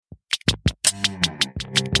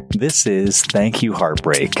This is Thank You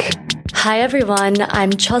Heartbreak. Hi everyone,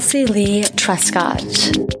 I'm Chelsea Lee Trescott.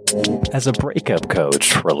 As a breakup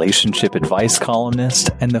coach, relationship advice columnist,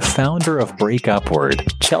 and the founder of Break Upward,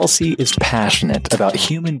 Chelsea is passionate about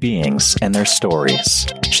human beings and their stories.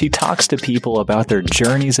 She talks to people about their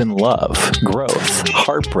journeys in love, growth,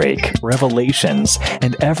 heartbreak, revelations,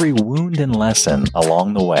 and every wound and lesson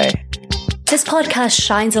along the way. This podcast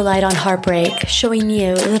shines a light on heartbreak, showing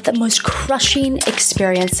you that the most crushing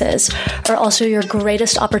experiences are also your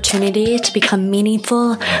greatest opportunity to become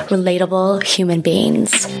meaningful, relatable human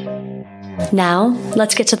beings. Now,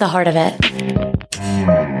 let's get to the heart of it.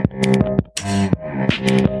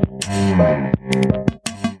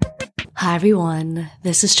 Hi everyone,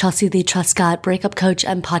 this is Chelsea Lee Trescott, breakup coach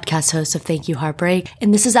and podcast host of Thank You Heartbreak,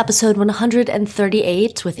 and this is episode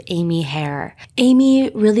 138 with Amy Hare.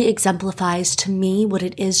 Amy really exemplifies to me what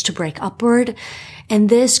it is to break upward, and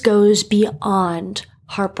this goes beyond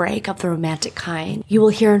heartbreak of the romantic kind. You will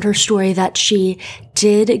hear in her story that she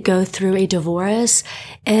did go through a divorce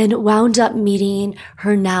and wound up meeting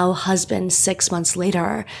her now husband 6 months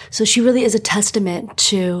later. So she really is a testament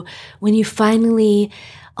to when you finally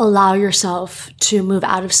allow yourself to move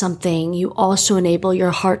out of something, you also enable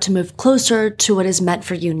your heart to move closer to what is meant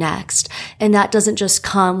for you next. And that doesn't just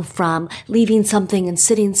come from leaving something and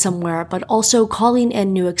sitting somewhere, but also calling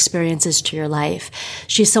in new experiences to your life.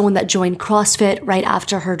 She's someone that joined CrossFit right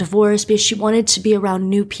after her divorce because she wanted to be around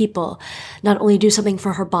new people, not only do something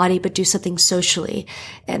for her body, but do something socially.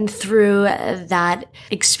 And through that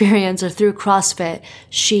experience or through CrossFit,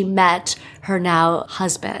 she met her now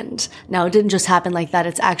husband. Now, it didn't just happen like that.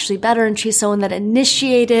 It's actually better. And she's someone that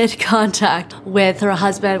initiated contact with her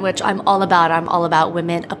husband, which I'm all about. I'm all about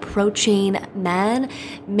women approaching men,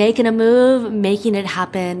 making a move, making it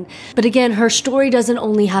happen. But again, her story doesn't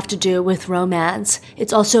only have to do with romance.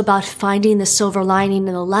 It's also about finding the silver lining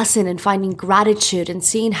in the lesson and finding gratitude and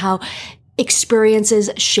seeing how experiences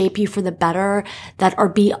shape you for the better that are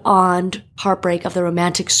beyond heartbreak of the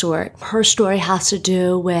romantic sort. Her story has to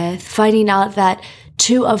do with finding out that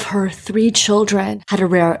 2 of her 3 children had a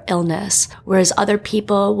rare illness, whereas other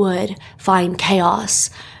people would find chaos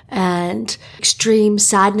and extreme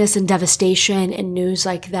sadness and devastation in news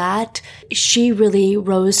like that. She really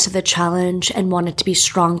rose to the challenge and wanted to be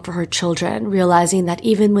strong for her children, realizing that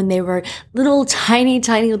even when they were little tiny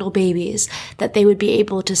little babies, that they would be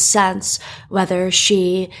able to sense whether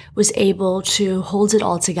she was able to hold it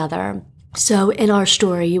all together. So in our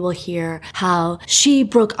story, you will hear how she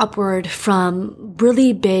broke upward from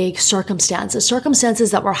really big circumstances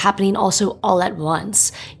that were happening also all at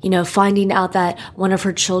once. Finding out that one of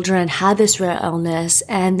her children had this rare illness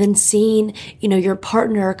and then seeing, your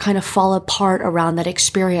partner kind of fall apart around that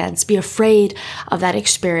experience, be afraid of that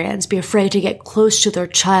experience, be afraid to get close to their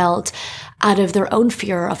child out of their own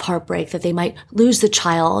fear of heartbreak, that they might lose the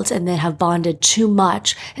child and then have bonded too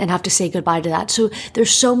much and have to say goodbye to that. So there's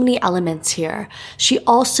so many elements here. She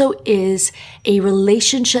also is a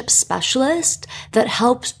relationship specialist that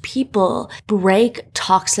helps people break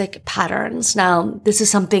toxic patterns. Now, this is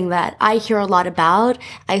something that I hear a lot about.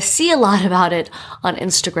 I see a lot about it on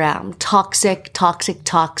Instagram. Toxic.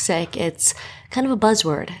 It's kind of a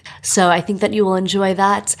buzzword. So I think that you will enjoy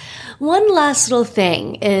that. One last little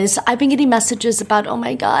thing is I've been getting messages about, oh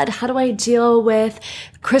my God, how do I deal with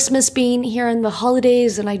Christmas being here and the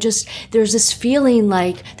holidays? And there's this feeling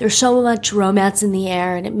like there's so much romance in the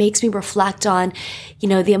air, and it makes me reflect on,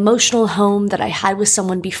 the emotional home that I had with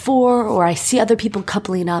someone before, or I see other people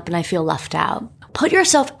coupling up and I feel left out. Put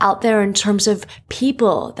yourself out there in terms of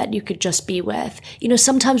people that you could just be with.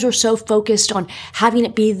 Sometimes we're so focused on having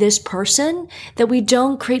it be this person that we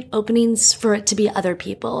don't create openings for it to be other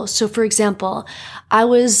people. So for example, I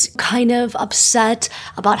was kind of upset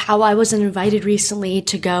about how I wasn't invited recently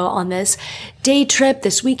to go on this day trip,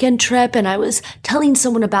 this weekend trip, and I was telling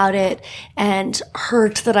someone about it and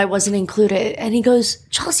hurt that I wasn't included. And he goes,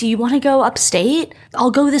 Chelsea, you want to go upstate?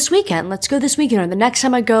 I'll go this weekend. Let's go this weekend. Or the next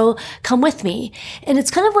time I go, come with me. And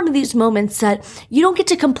it's kind of one of these moments that you don't get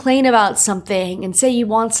to complain about something and say you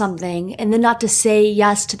want something and then not to say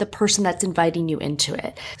yes to the person that's inviting you into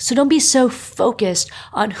it. So don't be so focused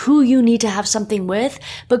on who you need to have something with,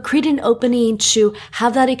 but create an opening to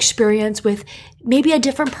have that experience with maybe a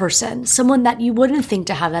different person, someone that you wouldn't think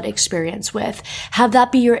to have that experience with. Have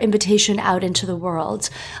that be your invitation out into the world.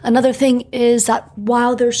 Another thing is that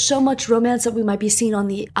while there's so much romance that we might be seeing on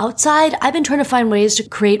the outside, I've been trying to find ways to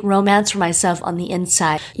create romance for myself on the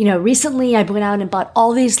inside. Recently I went out and bought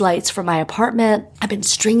all these lights for my apartment. I've been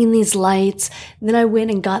stringing these lights. And then I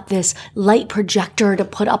went and got this light projector to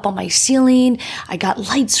put up on my ceiling. I got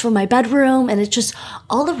lights for my bedroom, and it's just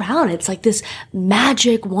all around. It's like this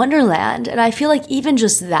magic wonderland. And I feel like even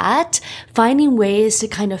just that, finding ways to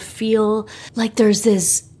kind of feel like there's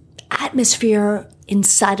this atmosphere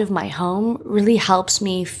inside of my home really helps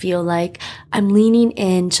me feel like I'm leaning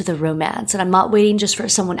into the romance, and I'm not waiting just for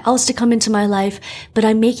someone else to come into my life, but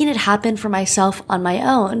I'm making it happen for myself on my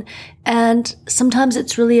own. And sometimes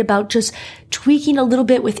it's really about just tweaking a little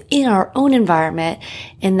bit within our own environment.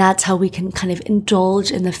 And that's how we can kind of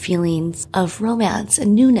indulge in the feelings of romance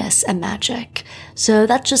and newness and magic. So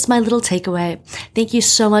that's just my little takeaway. Thank you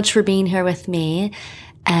so much for being here with me.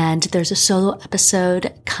 And there's a solo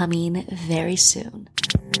episode coming very soon.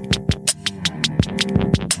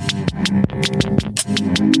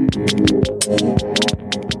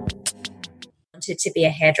 Wanted to be a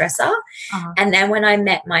hairdresser. And then when I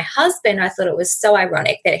met my husband, I thought it was so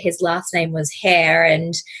ironic that his last name was Hair,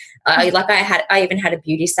 and I even had a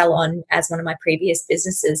beauty salon as one of my previous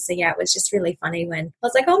businesses. So yeah, it was just really funny when I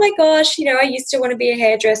was like, oh my gosh, I used to want to be a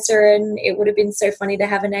hairdresser, and it would have been so funny to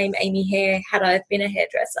have a name Amy Hair had I been a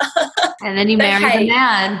hairdresser. And then you married the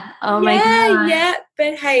man. Oh my God. Yeah.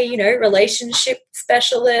 But hey, relationship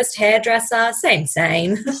specialist, hairdresser,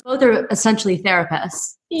 same. Both are essentially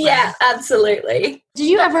therapists. Yeah, absolutely. Did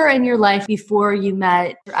you ever in your life before you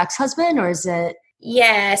met your ex-husband, or is it?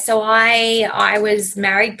 Yeah, so I was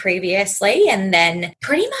married previously, and then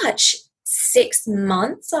pretty much 6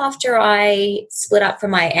 months after I split up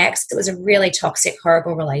from my ex, it was a really toxic,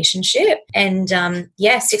 horrible relationship. And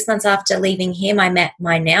 6 months after leaving him, I met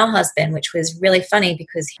my now husband, which was really funny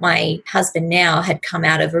because my husband now had come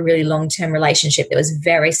out of a really long-term relationship that was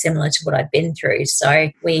very similar to what I'd been through. So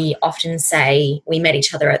we often say we met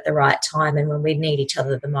each other at the right time and when we need each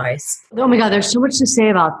other the most. Oh my God, there's so much to say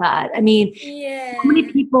about that. I mean, so many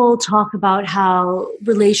people talk about how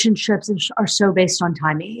relationships are so based on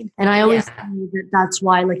timing. And I always that's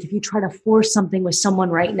why, like, if you try to force something with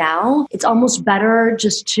someone right now, it's almost better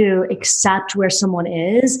just to accept where someone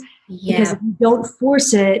is. Yeah. Because if you don't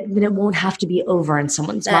force it, then it won't have to be over in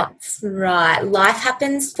someone's mind. That's right. Life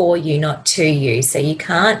happens for you, not to you. So you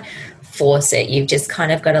can't force it. You've just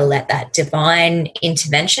kind of got to let that divine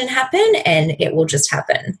intervention happen, and it will just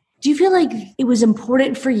happen. Do you feel like it was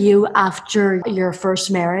important for you after your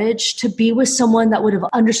first marriage to be with someone that would have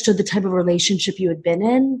understood the type of relationship you had been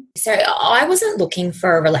in? So I wasn't looking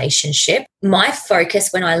for a relationship. My focus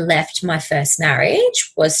when I left my first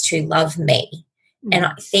marriage was to love me. Mm-hmm. And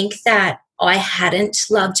I think that I hadn't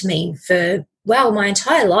loved me for my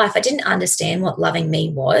entire life. I didn't understand what loving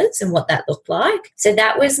me was and what that looked like. So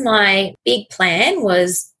that was my big plan,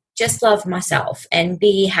 was just love myself and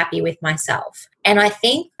be happy with myself. And I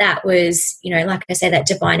think that was, like I said, that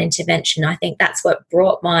divine intervention. I think that's what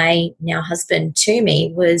brought my now husband to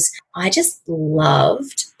me. Was I just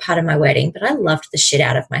loved, pardon my wording, but I loved the shit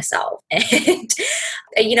out of myself. And,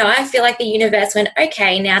 I feel like the universe went,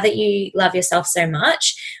 okay, now that you love yourself so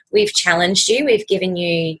much, we've challenged you, we've given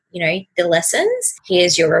you, the lessons.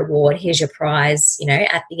 Here's your reward, here's your prize,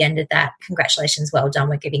 at the end of that, congratulations, well done,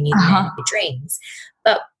 we're giving you the man of your dreams.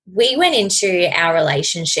 But we went into our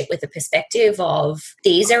relationship with the perspective of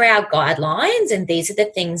these are our guidelines and these are the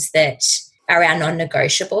things that are our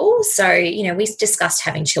non-negotiables. So, we discussed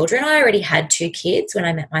having children. I already had 2 kids when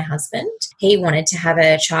I met my husband. He wanted to have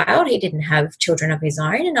a child. He didn't have children of his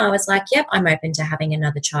own. And I was like, yep, I'm open to having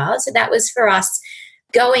another child. So that was for us.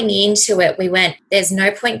 Going into it, we went, there's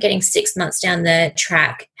no point getting 6 months down the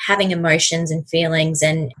track, having emotions and feelings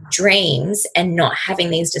and dreams and not having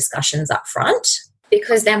these discussions up front.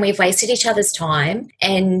 Because then we've wasted each other's time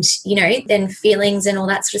and, then feelings and all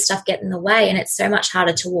that sort of stuff get in the way, and it's so much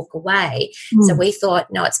harder to walk away. So we thought,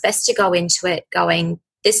 no, it's best to go into it going,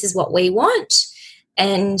 this is what we want.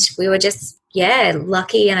 And we were just,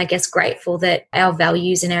 lucky and I guess grateful that our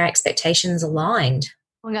values and our expectations aligned.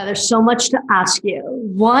 Oh my God, there's so much to ask you.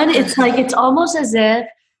 One, it's like, it's almost as if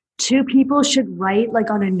 2 people should write like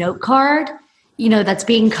on a note card, that's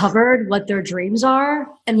being covered, what their dreams are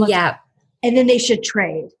and what and then they should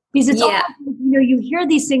trade. Because it's almost, you hear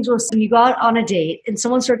these things when you go out on a date and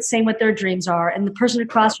someone starts saying what their dreams are and the person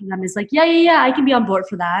across from them is like, yeah, I can be on board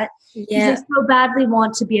for that. Yeah. Because they so badly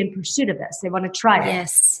want to be in pursuit of this. They want to try it.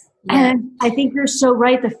 Yes. Yeah. And I think you're so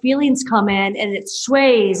right. The feelings come in and it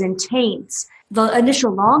sways and taints. the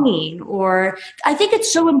initial longing, or I think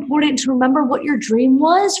it's so important to remember what your dream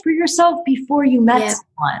was for yourself before you met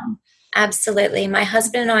someone. Absolutely. My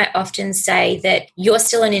husband and I often say that you're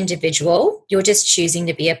still an individual. You're just choosing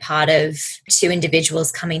to be a part of two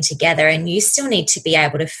individuals coming together, and you still need to be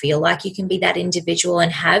able to feel like you can be that individual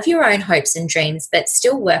and have your own hopes and dreams, but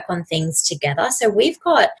still work on things together. So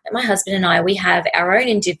my husband and I, we have our own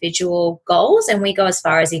individual goals, and we go as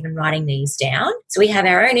far as even writing these down. So we have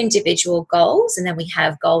our own individual goals, and then we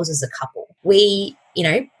have goals as a couple. We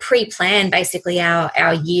pre-plan basically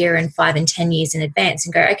our year and 5 and 10 years in advance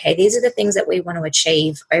and go, okay, these are the things that we want to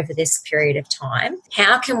achieve over this period of time.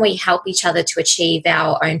 How can we help each other to achieve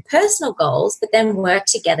our own personal goals, but then work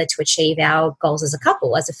together to achieve our goals as a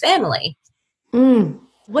couple, as a family?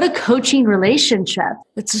 What a coaching relationship.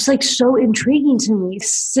 It's just like so intriguing to me,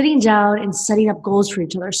 sitting down and setting up goals for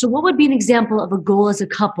each other. So what would be an example of a goal as a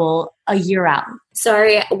couple a year out?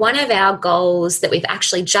 So one of our goals that we've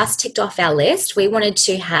actually just ticked off our list, we wanted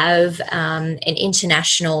to have an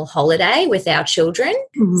international holiday with our children.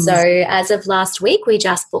 Mm-hmm. So as of last week, we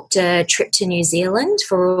just booked a trip to New Zealand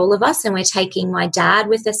for all of us, and we're taking my dad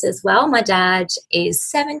with us as well. My dad is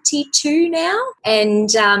 72 now,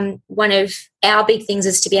 and one of our big things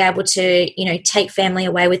is to be able to, take family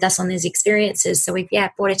away with us on these experiences. So we've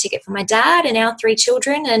bought a ticket for my dad and our 3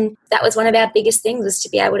 children, and that was one of our biggest things, was to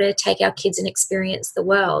be able to take our kids and experience the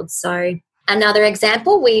world. So another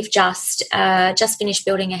example, we've just finished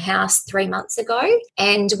building a house 3 months ago,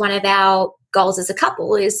 and one of our goals as a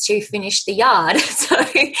couple is to finish the yard. So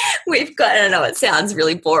we've got, I know it sounds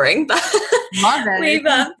really boring, but we've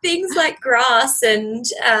things like grass and,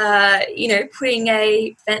 putting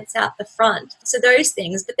a fence out the front. So those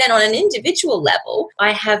things. But then on an individual level,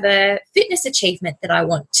 I have a fitness achievement that I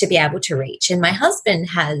want to be able to reach. And my husband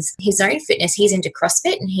has his own fitness. He's into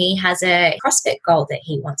CrossFit, and he has a CrossFit goal that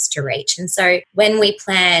he wants to reach. And so when we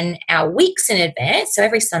plan our weeks in advance, so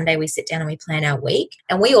every Sunday we sit down and we plan our week,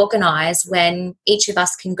 and we organise when each of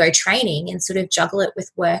us can go training and sort of juggle it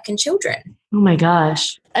with work and children. Oh my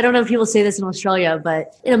gosh. I don't know if people say this in Australia,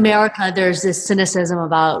 but in America, there's this cynicism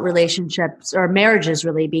about relationships or marriages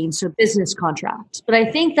really being so business contracts. But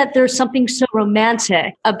I think that there's something so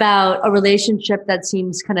romantic about a relationship that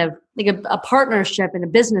seems kind of like a partnership in a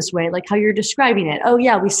business way, like how you're describing it. Oh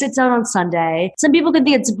yeah, we sit down on Sunday. Some people can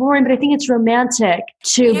think it's boring, but I think it's romantic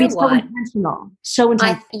to be so intentional. So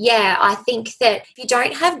intentional. I think that if you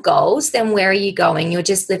don't have goals, then where are you going? You're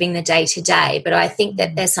just living the day to day. But I think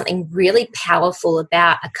that there's something really powerful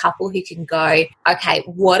about a couple who can go, okay,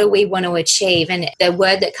 what do we want to achieve? And the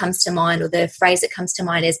word that comes to mind, or the phrase that comes to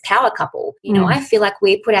mind, is power couple. I feel like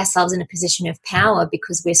we put ourselves in a position of power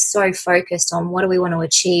because we're so focused on what do we want to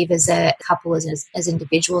achieve as a couple, as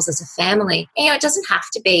individuals, as a family. And, it doesn't have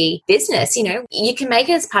to be business. You can make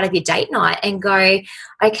it as part of your date night and go,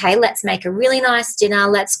 okay, let's make a really nice dinner.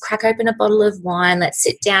 Let's crack open a bottle of wine. Let's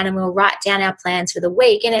sit down and we'll write down our plans for the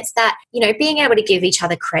week. And it's that, being able to give each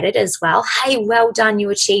other credit as well. Hey, well done. You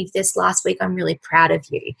achieved this last week. I'm really proud of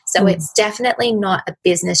you. So it's definitely not a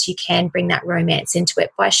business. You can bring that romance into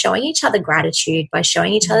it by showing each other gratitude, by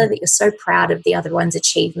showing each other that you're so proud of the other one's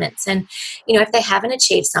achievements. And, if they haven't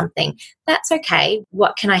achieved something, that's okay.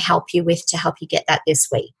 What can I help you with to help you get that this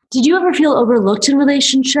week? Did you ever feel overlooked in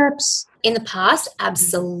relationships? In the past,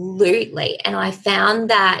 absolutely. And I found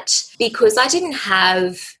that because I didn't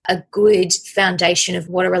have a good foundation of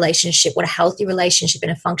what a healthy relationship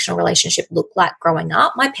and a functional relationship looked like growing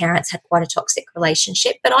up. My parents had quite a toxic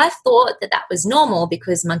relationship, but I thought that was normal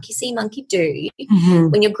because monkey see, monkey do. Mm-hmm.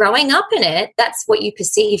 When you're growing up in it, that's what you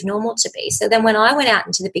perceive normal to be. So then when I went out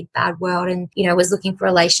into the big bad world and, was looking for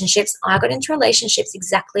relationships, I got into relationships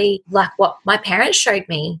exactly like what my parents showed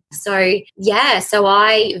me. So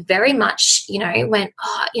I very much, went,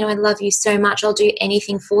 I love you so much. I'll do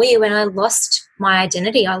anything for you. And I lost my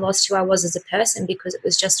identity. I lost who I was as a person because it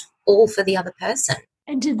was just all for the other person.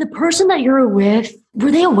 And did the person that you were with,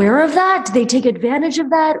 were they aware of that? Did they take advantage of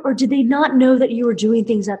that? Or did they not know that you were doing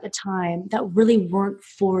things at the time that really weren't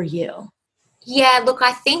for you? Yeah, look,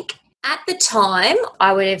 I think at the time,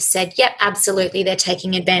 I would have said, yep, absolutely, they're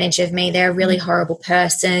taking advantage of me. They're a really horrible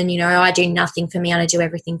person. I do nothing for me. I do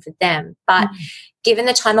everything for them. But given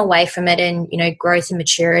the time away from it and, growth and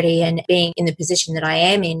maturity and being in the position that I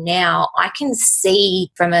am in now, I can see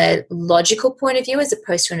from a logical point of view as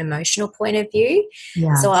opposed to an emotional point of view.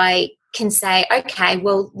 Yes. So I can say, okay,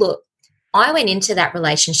 well, look, I went into that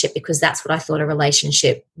relationship because that's what I thought a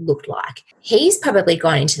relationship looked like. He's probably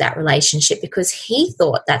gone into that relationship because he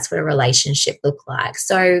thought that's what a relationship looked like.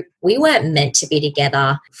 So we weren't meant to be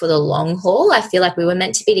together for the long haul. I feel like we were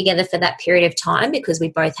meant to be together for that period of time because we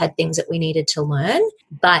both had things that we needed to learn.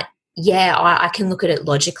 But yeah, I can look at it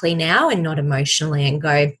logically now and not emotionally and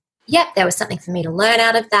go, yep, there was something for me to learn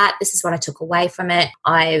out of that. This is what I took away from it.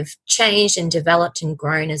 I've changed and developed and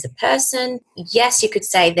grown as a person. Yes, you could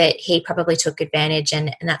say that he probably took advantage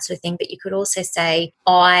and that sort of thing, but you could also say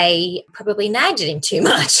I probably nagged at him too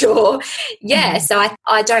much or, yeah. So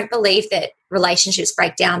I don't believe that relationships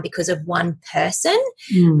break down because of one person.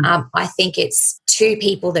 I think it's two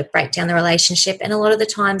people that break down the relationship, and a lot of the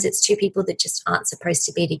times it's two people that just aren't supposed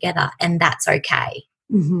to be together, and that's okay.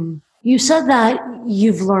 Mm-hmm. You said that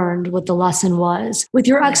you've learned what the lesson was. With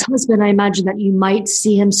your ex-husband, I imagine that you might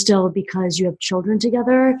see him still because you have children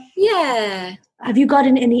together. Yeah. Have you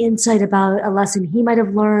gotten any insight about a lesson he might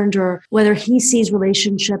have learned or whether he sees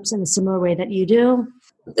relationships in a similar way that you do?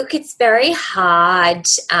 Look, it's very hard.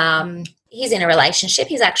 He's in a relationship.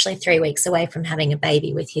 He's actually 3 weeks away from having a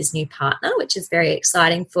baby with his new partner, which is very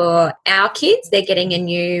exciting for our kids. They're getting a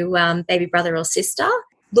new baby brother or sister.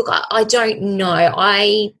 Look, I don't know.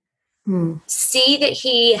 I see that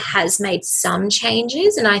he has made some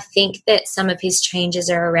changes, and I think that some of his changes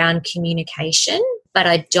are around communication, but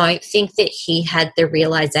I don't think that he had the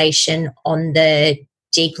realization on the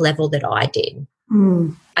deep level that I did.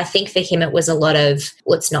 I think for him it was a lot of,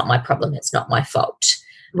 well, it's not my problem, it's not my fault.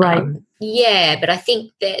 Right. Yeah, but I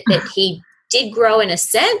think that he did grow in a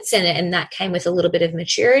sense, and that came with a little bit of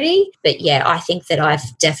maturity. But yeah, I think that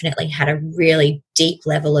I've definitely had a really deep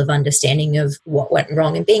level of understanding of what went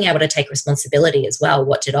wrong and being able to take responsibility as well.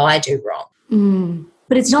 What did I do wrong?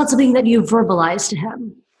 But it's not something that you verbalized to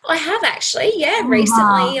him. I have actually,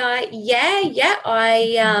 recently.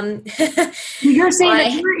 You're saying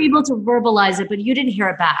that you were able to verbalize it, but you didn't hear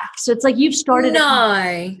it back. So it's like you've started.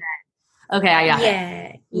 No. Okay, I got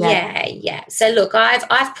it. Yeah. So look,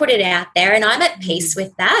 I've put it out there, and I'm at peace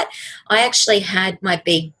with that. I actually had my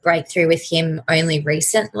big breakthrough with him only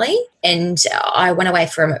recently, and I went away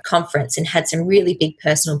from a conference and had some really big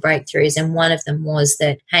personal breakthroughs. And one of them was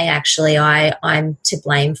that, hey, actually, I'm to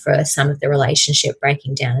blame for some of the relationship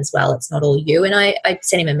breaking down as well. It's not all you. And I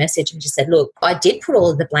sent him a message and just said, look, I did put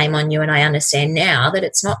all of the blame on you, and I understand now that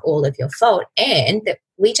it's not all of your fault, and that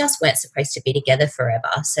we just weren't supposed to be together forever.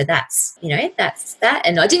 So that's that.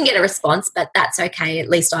 And I didn't get a response, but that's okay. At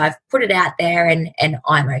least I've put it out there, and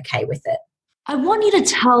I'm okay with it. I want you to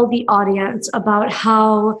tell the audience about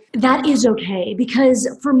how that is okay, because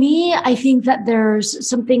for me, I think that there's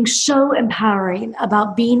something so empowering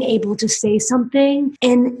about being able to say something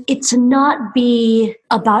and it to not be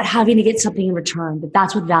about having to get something in return, but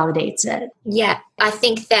that's what validates it. Yeah, I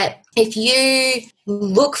think that if you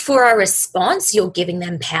look for a response, you're giving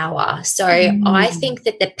them power. So I think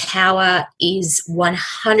that the power is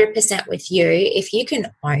 100% with you. If you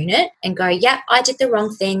can own it and go, yeah, I did the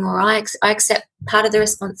wrong thing, or I accept part of the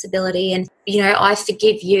responsibility, and, I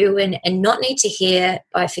forgive you, and not need to hear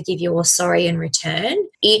I forgive you or sorry in return,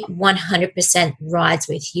 it 100% rides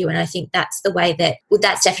with you. And I think that's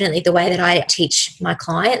that's definitely the way that I teach my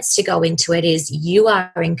clients to go into it, is you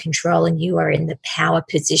are in control and you are in the power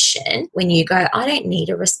position when you go, I don't need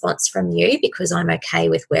a response from you because I'm okay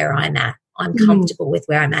with where I'm at. I'm comfortable with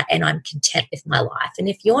where I'm at, and I'm content with my life. And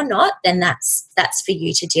if you're not, then that's for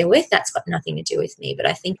you to deal with. That's got nothing to do with me. But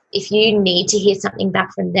I think if you need to hear something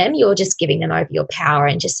back from them, you're just giving them over your power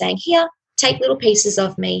and just saying, here, take little pieces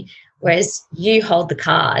of me. Whereas you hold the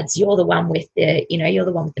cards, you're the one with you're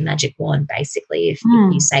the one with the magic wand, basically. If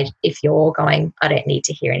you say, if you're going, I don't need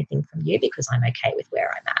to hear anything from you because I'm okay with where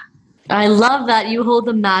I'm at. I love that you hold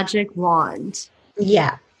the magic wand.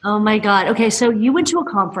 Yeah. Oh my God. Okay. So you went to a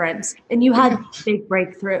conference and you had big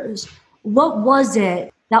breakthroughs. What was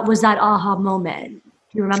it that was that aha moment?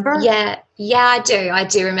 Do you remember? Yeah, I do. I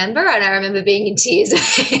do remember. And I remember being in tears.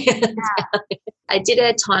 I did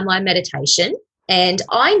a timeline meditation, and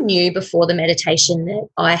I knew before the meditation that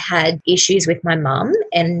I had issues with my mum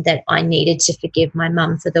and that I needed to forgive my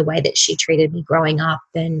mum for the way that she treated me growing up.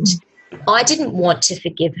 And I didn't want to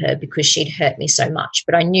forgive her because she'd hurt me so much,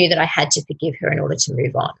 but I knew that I had to forgive her in order to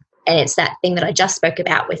move on. And it's that thing that I just spoke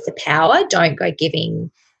about with the power. Don't go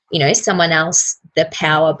giving, someone else the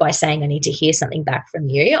power by saying I need to hear something back from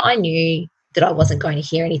you. I knew that I wasn't going to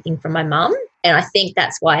hear anything from my mum. And I think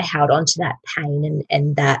that's why I held on to that pain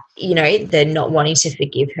and that, the not wanting to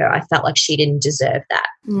forgive her. I felt like she didn't deserve that.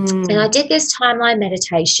 And I did this timeline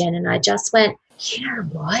meditation, and I just went, you know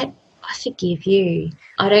what? I forgive you.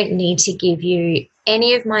 I don't need to give you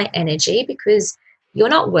any of my energy because you're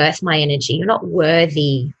not worth my energy. You're not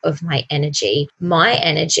worthy of my energy. My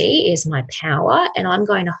energy is my power, and I'm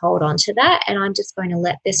going to hold on to that, and I'm just going to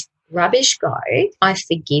let this rubbish go. I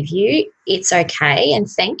forgive you. It's okay, and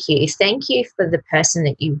thank you. Thank you for the person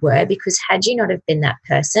that you were, because had you not have been that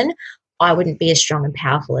person, I wouldn't be as strong and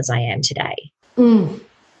powerful as I am today.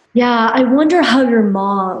 Yeah, I wonder how your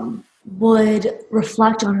mom would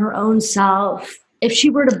reflect on her own self if she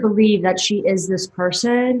were to believe that she is this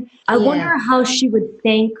person. I wonder how she would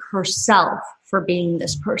thank herself for being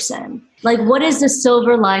this person. Like, what is the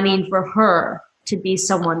silver lining for her to be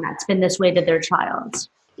someone that's been this way to their child?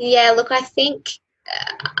 Yeah, look, I think,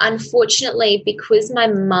 unfortunately, because my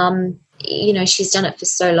mum, she's done it for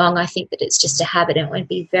so long, I think that it's just a habit, and it would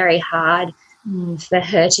be very hard for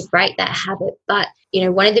her to break that habit. But,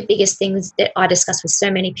 one of the biggest things that I discuss with so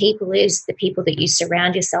many people is the people that you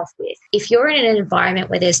surround yourself with. If you're in an environment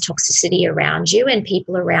where there's toxicity around you and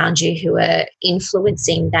people around you who are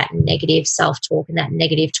influencing that negative self-talk and that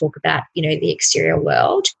negative talk about, the exterior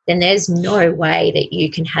world, then there's no way that you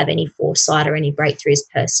can have any foresight or any breakthroughs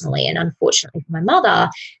personally. And unfortunately for my mother,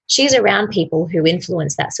 she's around people who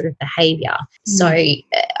influence that sort of behavior. So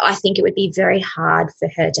I think it would be very hard for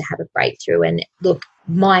her to have a breakthrough. And look,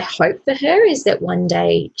 my hope for her is that one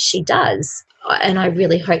day she does. And I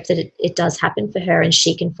really hope that it does happen for her and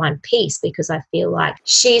she can find peace, because I feel like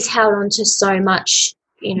she's held on to so much,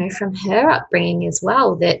 from her upbringing as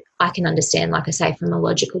well, that I can understand, like I say, from a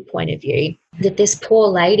logical point of view, that this poor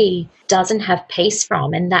lady doesn't have peace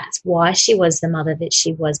from. And that's why she was the mother that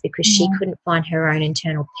she was, because she couldn't find her own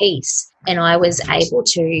internal peace. And I was able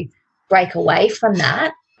to break away from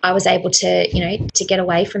that. I was able to, to get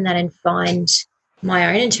away from that and find my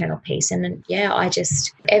own internal peace. And I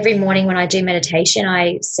just, every morning when I do meditation,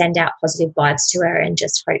 I send out positive vibes to her and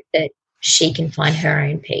just hope that she can find her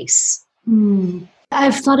own peace.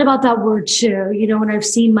 I've thought about that word too. When I've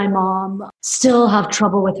seen my mom still have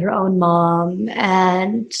trouble with her own mom,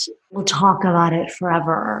 and we'll talk about it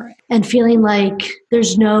forever, and feeling like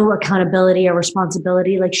there's no accountability or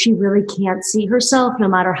responsibility. Like, she really can't see herself no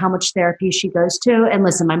matter how much therapy she goes to. And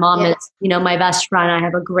listen, my mom is, my best friend. I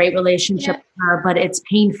have a great relationship with her, but it's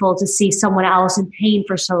painful to see someone else in pain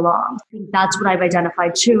for so long. I think that's what I've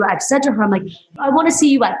identified too. I've said to her, I'm like, I want to see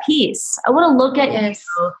you at peace. I want to look at you.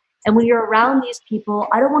 And when you're around these people,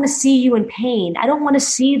 I don't want to see you in pain. I don't want to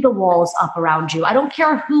see the walls up around you. I don't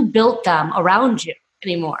care who built them around you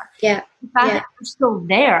anymore. Yeah. In fact, that they're still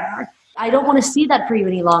there. I don't want to see that for you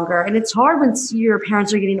any longer. And it's hard when your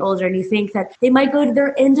parents are getting older and you think that they might go to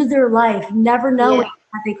their end of their life, never knowing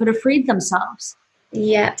that they could have freed themselves.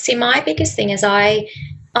 Yeah. See, my biggest thing is I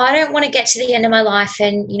don't want to get to the end of my life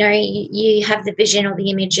and, you have the vision or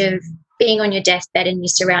the image of being on your deathbed and you're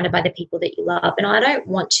surrounded by the people that you love. And I don't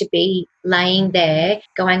want to be laying there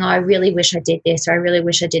going, I really wish I did this, or I really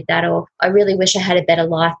wish I did that, or I really wish I had a better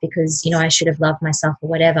life because, I should have loved myself or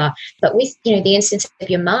whatever. But with, the instance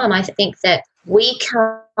of your mum, I think that we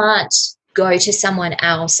can't go to someone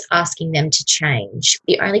else asking them to change.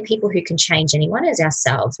 The only people who can change anyone is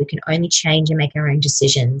ourselves. We can only change and make our own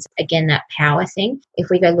decisions. Again, that power thing. If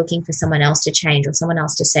we go looking for someone else to change or someone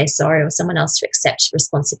else to say sorry or someone else to accept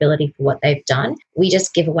responsibility for what they've done, we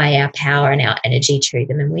just give away our power and our energy to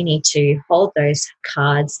them. And we need to hold those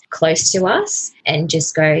cards close to us and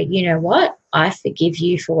just go, you know what? I forgive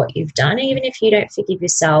you for what you've done. Even if you don't forgive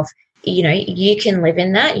yourself, you can live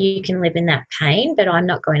in that. You can live in that pain, but I'm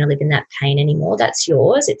not going to live in that pain anymore. That's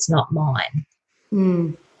yours. It's not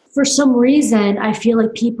mine. For some reason, I feel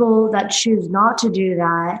like people that choose not to do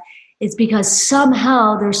that, it's because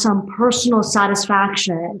somehow there's some personal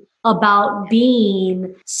satisfaction about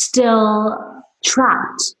being still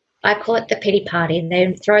trapped. I call it the pity party.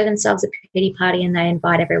 They throw themselves a pity party and they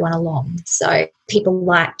invite everyone along. So people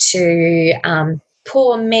like to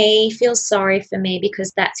poor me, feel sorry for me,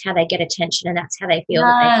 because that's how they get attention and that's how they feel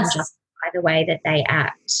that they can justify the way that they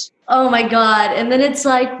act. Oh my God. And then it's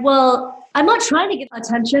like, well, I'm not trying to get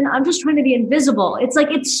attention. I'm just trying to be invisible. It's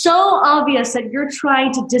like, it's so obvious that you're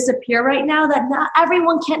trying to disappear right now that not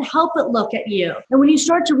everyone can't help but look at you. And when you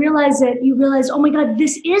start to realize it, you realize, oh my God,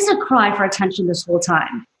 this is a cry for attention this whole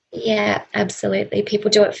time. Yeah, absolutely.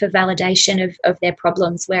 People do it for validation of their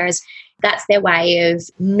problems, whereas that's their way of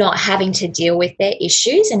not having to deal with their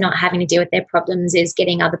issues and not having to deal with their problems is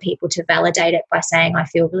getting other people to validate it by saying, I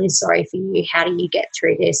feel really sorry for you. How do you get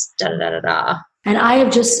through this? Da, da, da, da, da. And I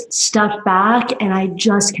have just stepped back and I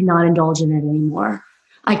just cannot indulge in it anymore.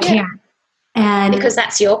 I can't. And because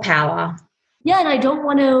that's your power. Yeah, and I don't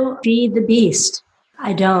want to feed the beast.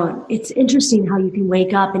 I don't. It's interesting how you can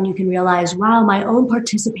wake up and you can realize, wow, my own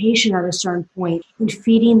participation at a certain point in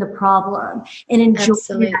feeding the problem and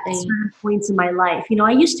enjoying at certain points in my life.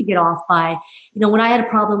 I used to get off by, when I had a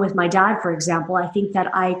problem with my dad, for example, I think that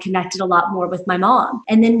I connected a lot more with my mom.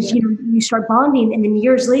 And then, you start bonding. And then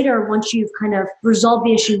years later, once you've kind of resolved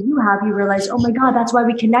the issue you have, you realize, oh my God, that's why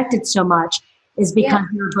we connected so much, is because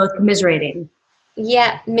we were both commiserating.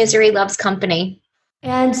 Yeah, misery loves company.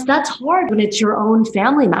 And that's hard when it's your own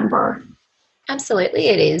family member. Absolutely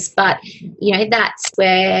it is. But, that's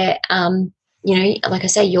where, like I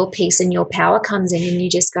say, your peace and your power comes in, and you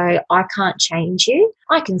just go, I can't change you.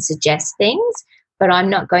 I can suggest things, but I'm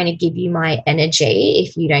not going to give you my energy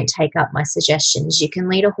if you don't take up my suggestions. You can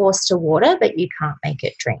lead a horse to water, but you can't make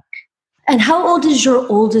it drink. And how old is your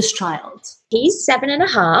oldest child? He's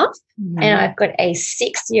 7.5, and I've got a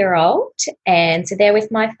 6-year-old, and so they're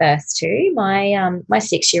with my first two. My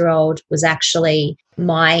 6-year-old was actually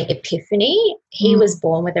my epiphany. He was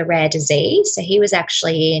born with a rare disease, so he was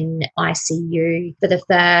actually in ICU for the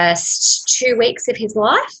first 2 weeks of his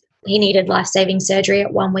life. He needed life-saving surgery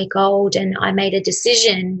at 1 week old, and I made a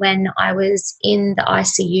decision when I was in the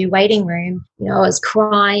ICU waiting room. I was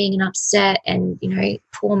crying and upset, and,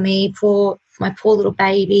 poor me, my poor little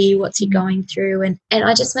baby, what's he going through? And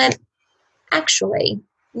I just went, actually,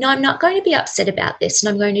 no, I'm not going to be upset about this, and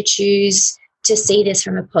I'm going to choose to see this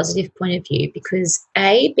from a positive point of view, because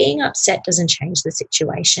A, being upset doesn't change the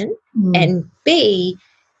situation, and B,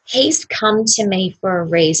 he's come to me for a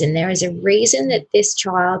reason. There is a reason that this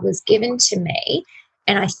child was given to me,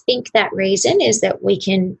 and I think that reason is that we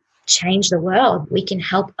can change the world. We can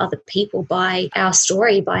help other people by our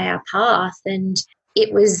story, by our path. And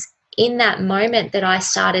it was in that moment that I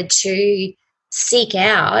started to seek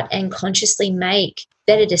out and consciously make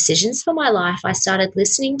better decisions for my life. I started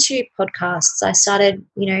listening to podcasts. I started,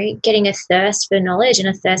 getting a thirst for knowledge and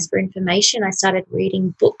a thirst for information. I started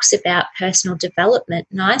reading books about personal development,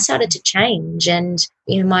 and I started to change. And,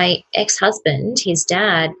 my ex-husband, his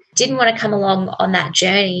dad, didn't want to come along on that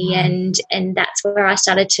journey. And that's where I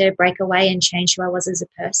started to break away and change who I was as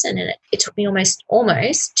a person. And it took me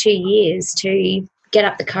almost 2 years to get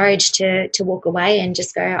up the courage to walk away and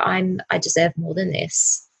just go, I deserve more than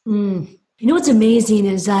this. What's amazing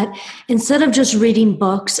is that instead of just reading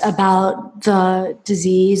books about the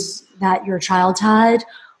disease that your child had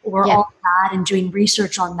or all that and doing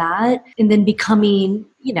research on that and then becoming,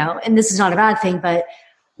 and this is not a bad thing, but,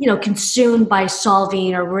 consumed by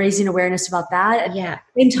solving or raising awareness about that. Yeah.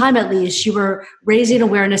 In time, at least, you were raising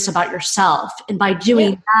awareness about yourself. And by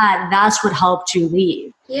doing that, that's what helped you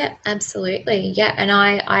leave. Yeah, absolutely. Yeah. And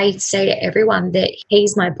I say to everyone that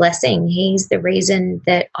he's my blessing. He's the reason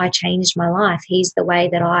that I changed my life. He's the way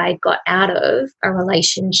that I got out of a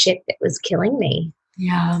relationship that was killing me.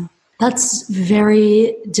 Yeah. That's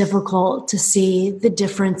very difficult to see the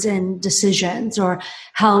difference in decisions, or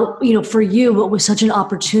how, for you, it was such an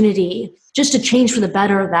opportunity just to change for the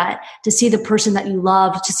better, that to see the person that you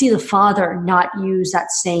love, to see the father not use that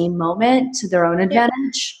same moment to their own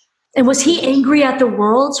advantage. And was he angry at the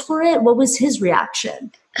world for it? What was his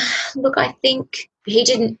reaction? Look, I think he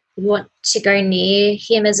didn't want to go near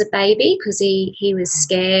him as a baby because he was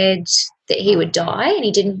scared that he would die, and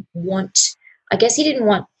he didn't want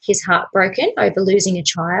his heart broken over losing a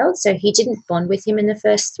child. So he didn't bond with him in the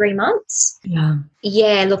first 3 months. Yeah.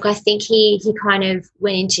 Yeah, look, I think he kind of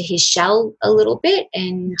went into his shell a little bit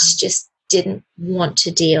and just didn't want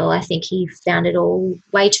to deal. I think he found it all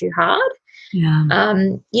way too hard. Yeah.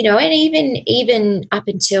 And even up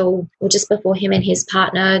until, just before him and his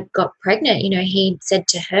partner got pregnant, he said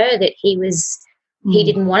to her that he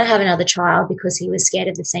didn't want to have another child because he was scared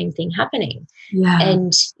of the same thing happening. Yeah.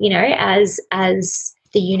 And, as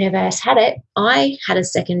the universe had it, I had a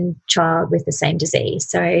second child with the same disease.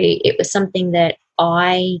 So it was something that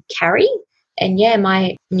I carry. And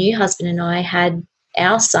my new husband and I had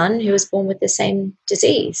our son who was born with the same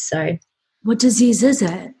disease. So what disease is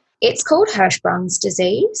it? It's called Hirschsprung's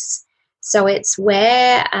disease. So it's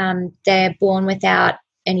where they're born without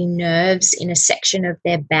any nerves in a section of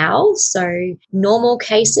their bowels. So normal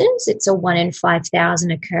cases, it's a 1 in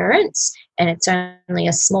 5,000 occurrence, and it's only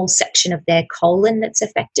a small section of their colon that's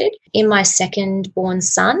affected. In my second born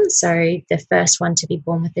son, so the first one to be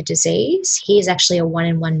born with the disease, he is actually a 1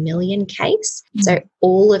 in 1 million case. So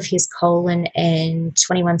all of his colon and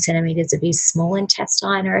 21 centimetres of his small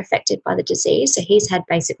intestine are affected by the disease. So he's had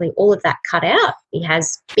basically all of that cut out. He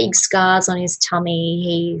has big scars on his tummy.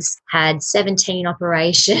 He's had 17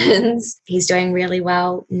 operations. He's doing really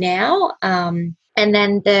well now. And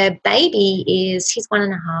then the baby he's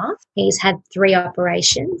 1.5. He's had 3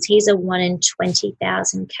 operations. He's a 1 in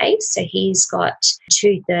 20,000 case. So he's got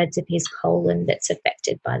 2/3 of his colon that's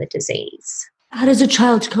affected by the disease. How does a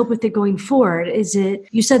child cope with it going forward? Is it,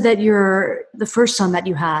 you said that the first son that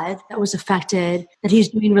you had that was affected, that he's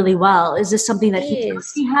doing really well. Is this something that he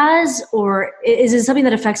has, or is it something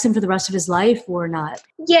that affects him for the rest of his life or not?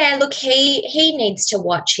 Yeah, look, he needs to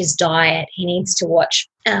watch his diet. He needs to watch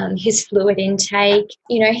his fluid intake.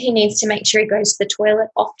 You know, he needs to make sure he goes to the toilet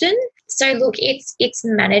often. So look, it's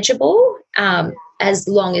manageable as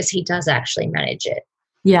long as he does actually manage it.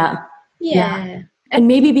 Yeah. And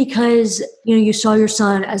maybe because, you saw your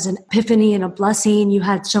son as an epiphany and a blessing, you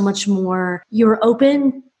had so much more, you were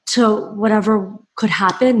open to whatever could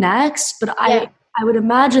happen next. But I would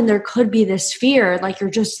imagine there could be this fear, like you're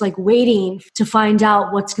just like waiting to find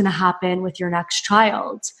out what's going to happen with your next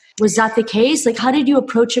child. Was that the case? Like, how did you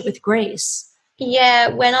approach it with grace? Yeah,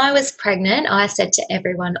 when I was pregnant, I said to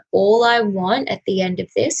everyone, all I want at the end of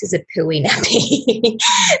this is a pooey nappy.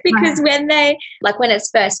 Because when it's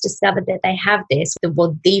first discovered that they have this,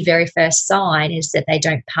 the very first sign is that they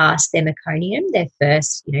don't pass their meconium, their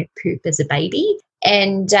first, poop as a baby.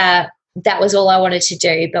 And that was all I wanted to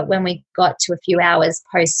do. But when we got to a few hours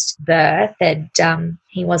post-birth, and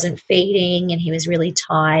he wasn't feeding and he was really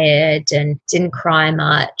tired and didn't cry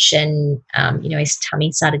much, and, his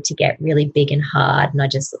tummy started to get really big and hard, and I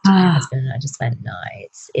just looked at my husband and I just went, no,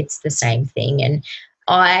 it's the same thing. And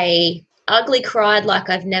I ugly cried like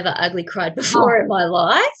I've never ugly cried before in my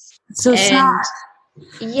life. So sad.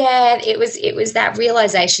 Yeah, it was that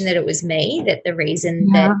realization that it was me, that the reason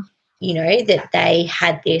that, that they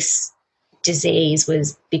had this disease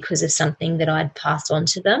was because of something that I'd passed on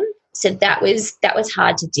to them. So that was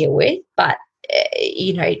hard to deal with, but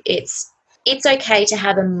it's okay to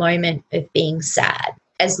have a moment of being sad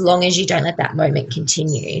as long as you don't let that moment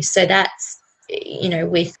continue. So that's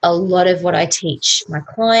with a lot of what I teach my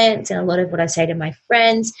clients and a lot of what I say to my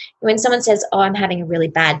friends, when someone says, oh, I'm having a really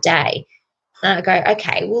bad day, and I go,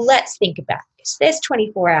 okay, well, let's think about this. There's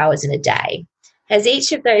 24 hours in a day. Has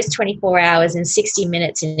each of those 24 hours and 60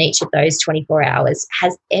 minutes in each of those 24 hours,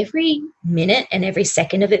 has every minute and every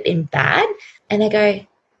second of it been bad? And they go,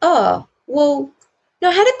 oh, well, no,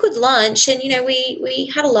 I had a good lunch and,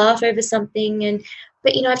 we had a laugh over something,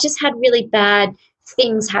 but I've just had really bad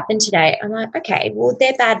things happen today. I'm like, okay, well,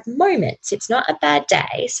 they're bad moments. It's not a bad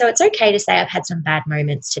day. So it's okay to say I've had some bad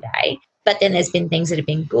moments today. But then there's been things that have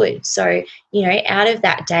been good. So, out of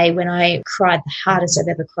that day when I cried the hardest I've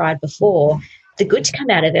ever cried before, the good to come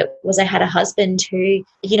out of it was I had a husband who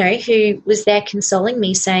was there consoling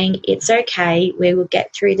me, saying, it's okay, we will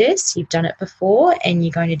get through this. You've done it before and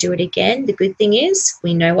you're going to do it again. The good thing is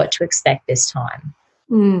we know what to expect this time.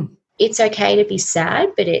 It's okay to be sad,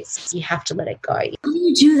 but you have to let it go. How do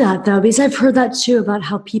you do that, though? Because I've heard that, too, about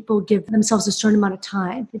how people give themselves a certain amount of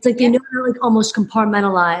time. It's like they know how to almost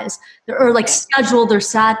compartmentalize or schedule their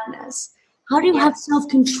sadness. How do you have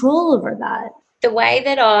self-control over that? The way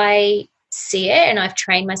that I see it, and I've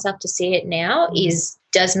trained myself to see it now, is,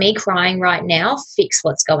 does me crying right now fix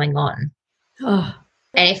what's going on? And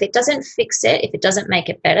if it doesn't fix it, if it doesn't make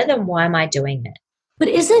it better, then why am I doing it? But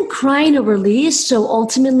isn't crying a release? So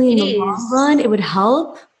ultimately in the long run, it would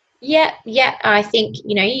help? Yeah. I think,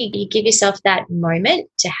 you give yourself that moment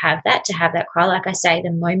to have that cry. Like I say, the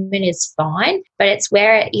moment is fine, but it's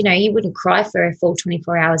where, you wouldn't cry for a full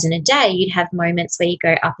 24 hours in a day. You'd have moments where you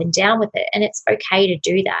go up and down with it, and it's okay to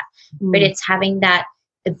do that. But it's having that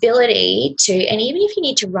ability to, and even if you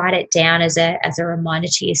need to write it down as a reminder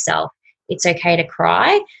to yourself, it's okay to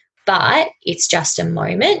cry, but it's just a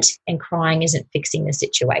moment, and crying isn't fixing the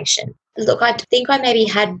situation. Look, I think I maybe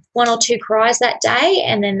had one or two cries that day,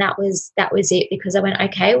 and then that was it, because I went,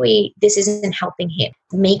 okay, this isn't helping him.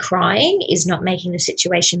 Me crying is not making the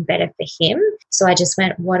situation better for him. So I just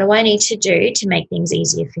went, what do I need to do to make things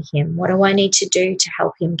easier for him? What do I need to do to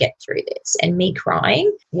help him get through this? And me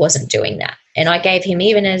crying wasn't doing that. And I gave him,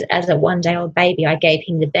 even as a 1-day-old baby, I gave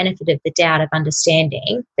him the benefit of the doubt of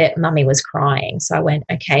understanding that mummy was crying. So I went,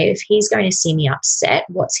 okay, if he's going to see me upset,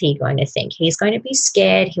 what's he going to think? He's going to be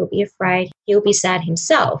scared. He'll be afraid. He'll be sad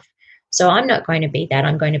himself. So I'm not going to be that.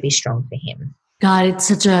 I'm going to be strong for him. God, it's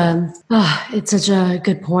such a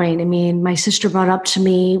good point. I mean, my sister brought up to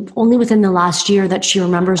me only within the last year that she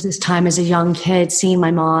remembers this time as a young kid seeing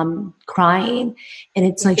my mom crying. And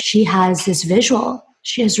it's like she has this visual.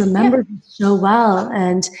 She has remembered it so well.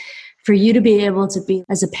 And for you to be able to be,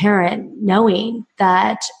 as a parent, knowing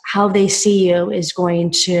that how they see you is going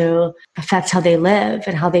to affect how they live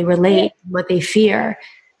and how they relate, what they fear.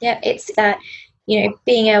 Yeah, it's that,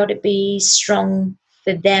 being able to be strong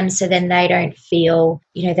for them, so then they don't feel,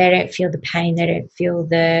 they don't feel the pain, they don't feel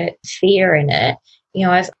the fear in it.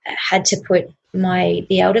 I've had to put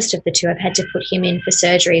the eldest of the two, I've had to put him in for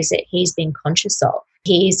surgeries that he's been conscious of.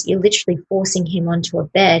 You're literally forcing him onto a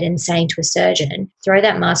bed and saying to a surgeon, throw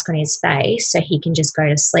that mask on his face so he can just go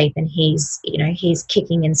to sleep, and he's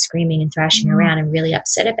kicking and screaming and thrashing around and really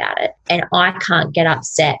upset about it. And I can't get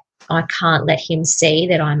upset. I can't let him see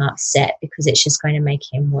that I'm upset because it's just going to make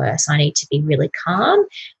him worse. I need to be really calm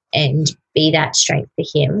and be that strength for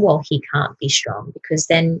him while he can't be strong, because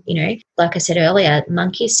then, like I said earlier,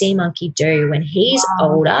 monkey see, monkey do. When he's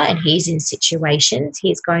older and he's in situations,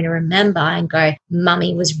 he's going to remember and go,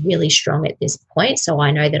 Mummy was really strong at this point, so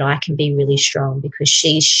I know that I can be really strong because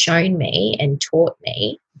she's shown me and taught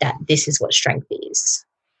me that this is what strength is.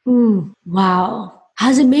 Wow.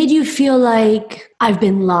 Has it made you feel like I've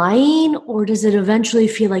been lying, or does it eventually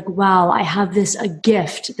feel like, wow, I have a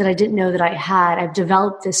gift that I didn't know that I had. I've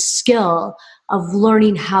developed this skill of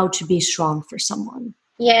learning how to be strong for someone?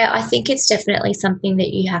 Yeah, I think it's definitely something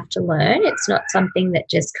that you have to learn. It's not something that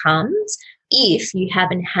just comes if you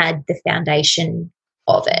haven't had the foundation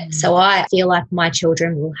of it. So I feel like my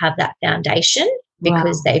children will have that foundation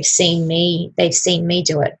because they've seen me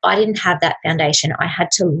do it. I didn't have that foundation. I had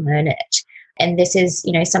to learn it. And this is,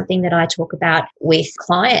 something that I talk about with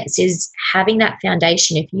clients is having that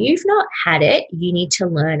foundation. If you've not had it, you need to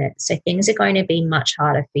learn it. So things are going to be much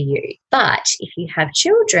harder for you. But if you have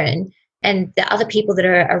children and the other people that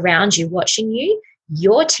are around you watching you,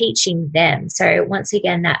 you're teaching them. So once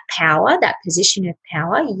again, that power, that position of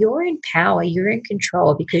power, you're in power, you're in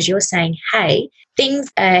control, because you're saying, hey,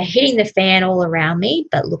 things are hitting the fan all around me,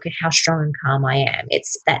 but look at how strong and calm I am.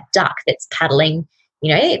 It's that duck that's paddling.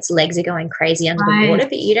 Its legs are going crazy under the water,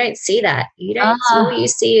 but you don't see that. You don't see, all you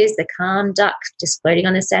see is the calm duck just floating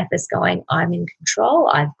on the surface going, I'm in control,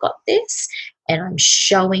 I've got this, and I'm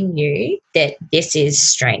showing you that this is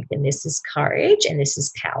strength and this is courage and this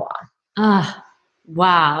is power.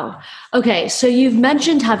 Wow. Okay, so you've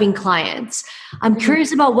mentioned having clients. I'm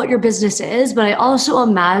curious about what your business is, but I also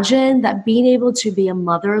imagine that being able to be a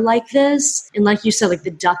mother like this, and like you said, like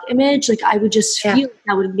the duck image, like I would just feel like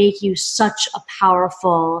that would make you such a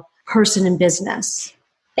powerful person in business.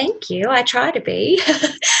 Thank you. I try to be.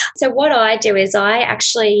 So what I do is I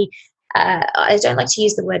actually, I don't like to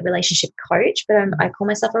use the word relationship coach, but I call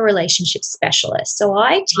myself a relationship specialist. So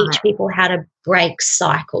I teach people how to break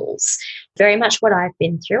cycles. Very much what I've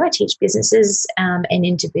been through. I teach businesses and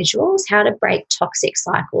individuals how to break toxic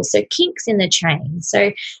cycles, so kinks in the chain.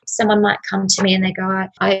 So someone might come to me and they go,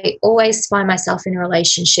 I always find myself in a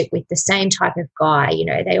relationship with the same type of guy.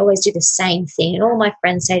 They always do the same thing. And all my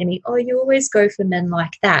friends say to me, oh, you always go for men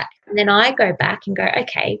like that. And then I go back and go,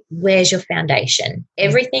 okay, where's your foundation?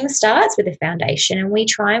 Everything starts with a foundation, and we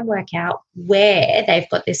try and work out where they've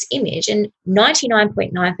got this image. And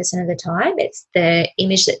 99.9% of the time, it's the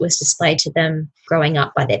image that was displayed to them growing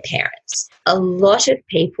up by their parents. A lot of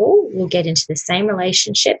people will get into the same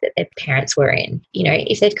relationship that their parents were in.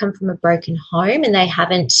 If they've come from a broken home and they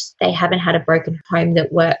haven't had a broken home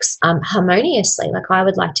that works harmoniously. Like I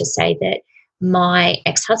would like to say that my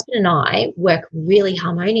ex-husband and I work really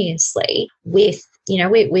harmoniously with, we're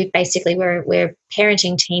a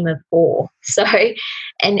parenting team of 4. So,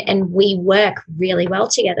 and we work really well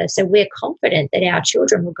together. So we're confident that our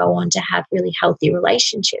children will go on to have really healthy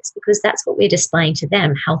relationships, because that's what we're displaying to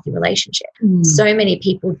them, healthy relationships. So many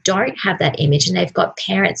people don't have that image, and they've got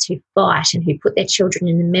parents who fight and who put their children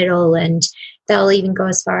in the middle, and they'll even go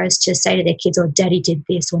as far as to say to their kids, oh, daddy did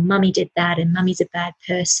this, or mummy did that, and mummy's a bad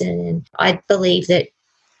person. And I believe that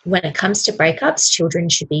when it comes to breakups, children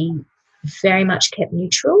should be very much kept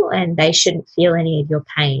neutral, and they shouldn't feel any of your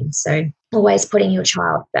pain. So always putting your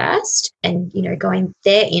child first and, going,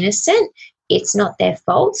 they're innocent. It's not their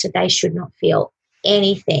fault. So they should not feel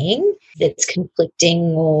anything that's conflicting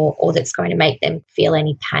or that's going to make them feel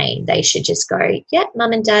any pain. They should just go, yeah,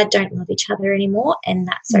 mum and dad don't love each other anymore, and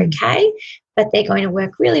that's okay. But they're going to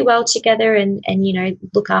work really well together and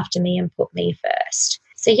look after me and put me first.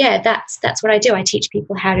 So yeah, that's what I do. I teach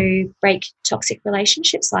people how to break toxic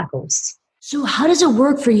relationship cycles. So how does it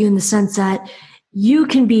work for you in the sense that you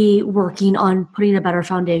can be working on putting a better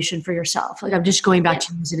foundation for yourself? Like I'm just going back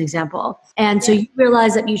to you as an example. And so you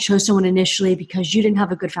realize that you chose someone initially because you didn't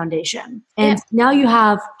have a good foundation. And now you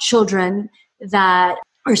have children that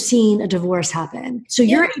are seeing a divorce happen. So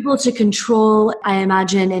you're able to control, I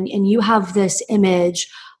imagine, and you have this image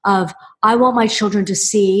of, I want my children to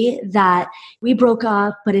see that we broke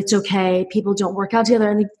up, but it's okay. People don't work out together,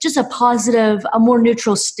 and just a positive, a more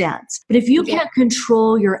neutral stance. But if you can't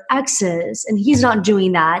control your exes, and he's not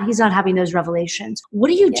doing that, he's not having those revelations, what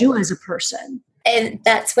do you do as a person? And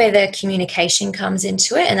that's where the communication comes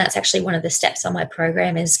into it. And that's actually one of the steps on my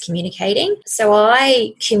program is communicating. So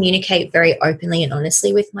I communicate very openly and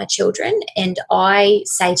honestly with my children. And I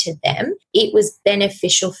say to them, it was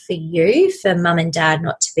beneficial for you for mum and dad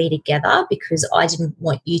not to be together because I didn't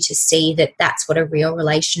want you to see that that's what a real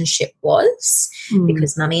relationship was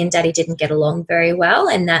because mummy and daddy didn't get along very well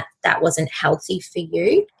and that wasn't healthy for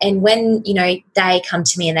you. And when, they come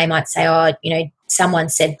to me and they might say, oh, someone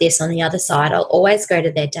said this on the other side, I'll always go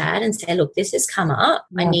to their dad and say, look, this has come up.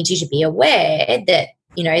 Yeah. I need you to be aware that,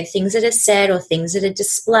 things that are said or things that are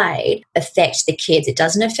displayed affect the kids. It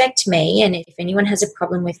doesn't affect me. And if anyone has a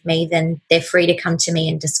problem with me, then they're free to come to me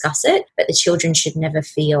and discuss it. But the children should never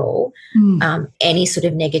feel any sort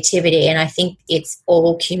of negativity. And I think it's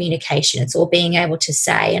all communication. It's all being able to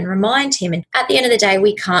say and remind him. And at the end of the day,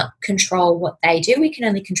 we can't control what they do. We can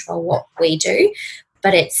only control what we do.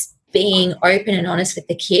 But it's being open and honest with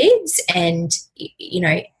the kids and,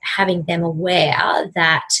 having them aware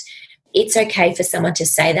that it's okay for someone to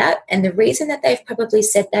say that. And the reason that they've probably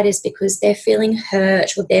said that is because they're feeling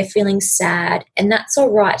hurt or they're feeling sad. And that's all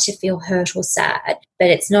right to feel hurt or sad, but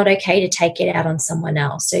it's not okay to take it out on someone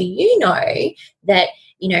else. So that,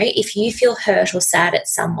 if you feel hurt or sad at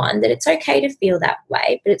someone, that it's okay to feel that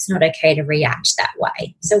way, but it's not okay to react that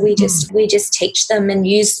way. So we just teach them and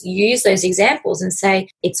use those examples and say,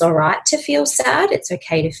 it's all right to feel sad. It's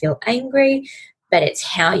okay to feel angry, but it's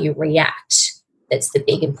how you react that's the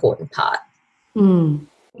big important part.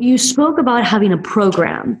 You spoke about having a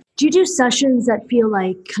program. Do you do sessions that feel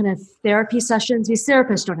like kind of therapy sessions? These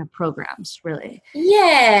therapists don't have programs, really.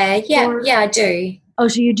 Yeah, I do. Oh,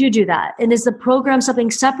 so you do that. And is the program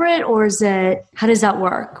something separate or how does that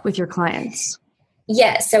work with your clients?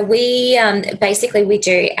 Yeah, so we we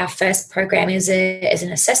do our first program is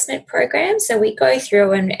an assessment program. So we go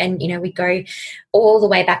through and we go all the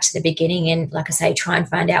way back to the beginning and, like I say, try and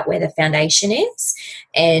find out where the foundation is.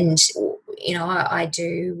 And, I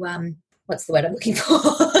do, what's the word I'm looking for?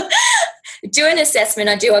 Do an assessment,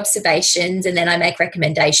 I do observations, and then I make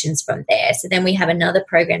recommendations from there. So then we have another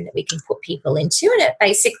program that we can put people into, and it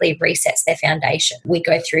basically resets their foundation. We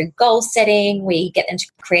go through goal setting, we get them to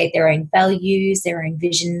create their own values, their own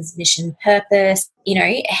visions, mission, purpose,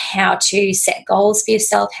 how to set goals for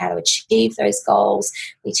yourself, how to achieve those goals.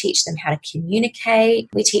 We teach them how to communicate.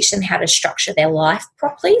 We teach them how to structure their life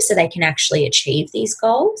properly so they can actually achieve these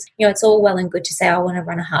goals. It's all well and good to say, I want to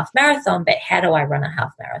run a half marathon, but how do I run a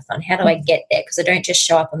half marathon? How do I get there? Because I don't just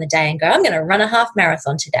show up on the day and go, I'm going to run a half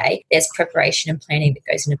marathon today. There's preparation and planning that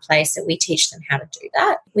goes into place. So we teach them how to do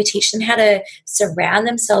that. We teach them how to surround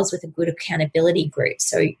themselves with a good accountability group.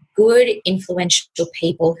 So good, influential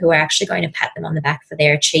people who are actually going to pat them on the back for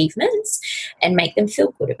their achievements and make them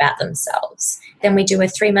feel good about themselves. Then we do a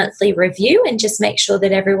 3-monthly review and just make sure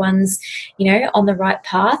that everyone's, on the right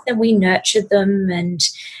path, and we nurture them and,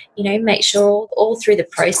 make sure all through the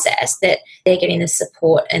process that they're getting the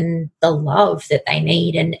support and the love that they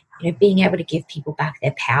need. And, being able to give people back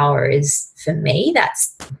their power is, for me,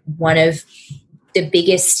 that's one of the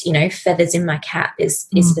biggest, feathers in my cap is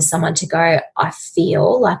for someone to go, I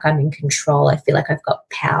feel like I'm in control. I feel like I've got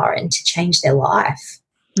power, and to change their life.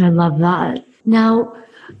 I love that. Now,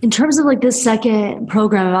 in terms of like this second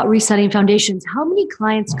program about resetting foundations, how many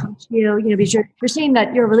clients come to you? Because you're saying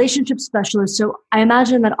that you're a relationship specialist. So I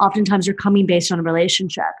imagine that oftentimes you're coming based on a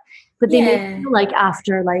relationship, but they may feel like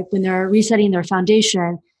after, like when they're resetting their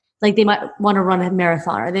foundation, like they might want to run a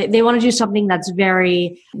marathon, or they want to do something that's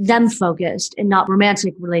very them focused and not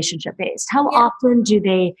romantic relationship based. How often do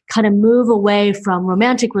they kind of move away from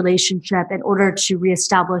romantic relationship in order to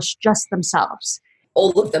reestablish just themselves?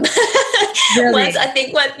 All of them. Really?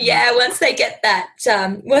 Once they get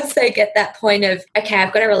that point of, okay,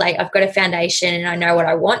 I've got a foundation and I know what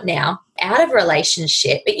I want now out of a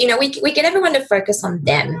relationship. But, we get everyone to focus on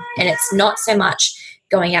them, and it's not so much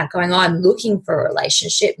going, I'm looking for a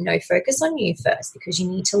relationship. No, focus on you first, because you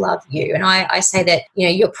need to love you. And I say that,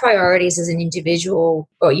 your priorities as an individual,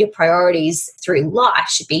 or your priorities through life,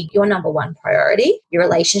 should be your number one priority. Your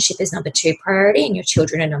relationship is number 2 priority, and your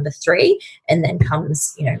children are number 3. And then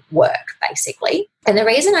comes, work, basically. And the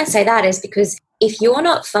reason I say that is because if you're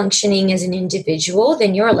not functioning as an individual,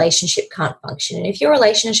 then your relationship can't function. And if your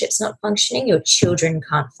relationship's not functioning, your children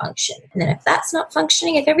can't function. And then if that's not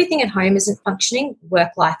functioning, if everything at home isn't functioning, work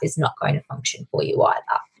life is not going to function for you either.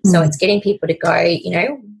 Mm-hmm. So it's getting people to go,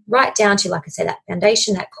 right down to, like I said, that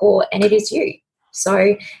foundation, that core, and it is you.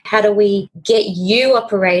 So how do we get you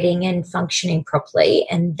operating and functioning properly,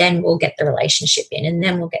 and then we'll get the relationship in, and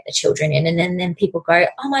then we'll get the children in, and then people go,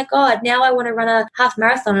 oh my God, now I want to run a half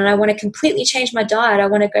marathon and I want to completely change my diet. I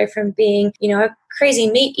want to go from being, a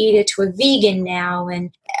crazy meat eater to a vegan now.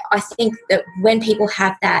 And I think that when people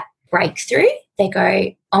have that breakthrough, they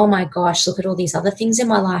go, oh my gosh, look at all these other things in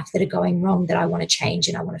my life that are going wrong that I want to change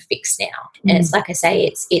and I want to fix now. And it's like I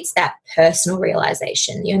say, it's that personal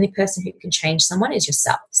realization. The only person who can change someone is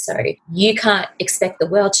yourself. So you can't expect the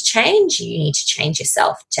world to change. You need to change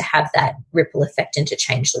yourself to have that ripple effect and to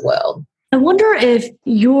change the world. I wonder if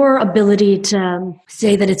your ability to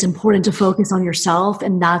say that it's important to focus on yourself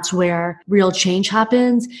and that's where real change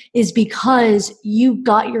happens is because you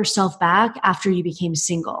got yourself back after you became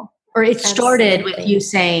single. Or it started with you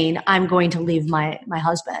saying, I'm going to leave my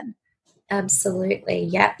husband. Absolutely.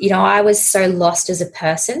 Yeah. I was so lost as a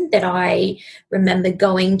person that I remember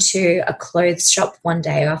going to a clothes shop one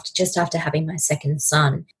day after having my second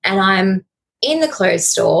son. And I'm in the clothes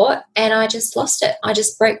store and I just lost it. I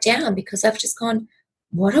just broke down because I've just gone,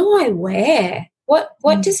 what do I wear? What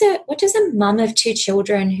does a mum of two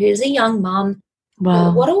children who's a young mum,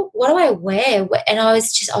 wow. What do I wear? And I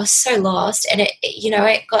was so lost, and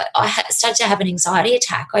I started to have an anxiety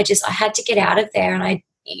attack. I had to get out of there, and I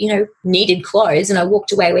needed clothes, and I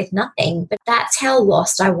walked away with nothing. But that's how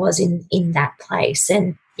lost I was in that place.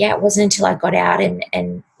 And yeah, it wasn't until I got out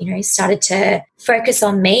and started to focus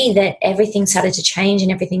on me that everything started to change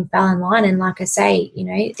and everything fell in line. And like I say,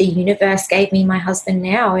 the universe gave me my husband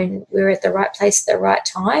now, and we were at the right place at the right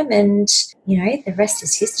time. And, the rest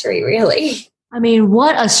is history, really. I mean,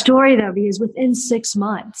 what a story, though, because within 6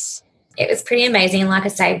 months. It was pretty amazing. And like I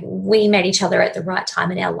say, we met each other at the right time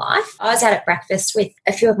in our life. I was out at breakfast with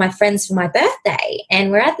a few of my friends for my birthday, and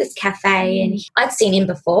we're at this cafe, and I'd seen him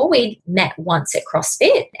before. We'd met once at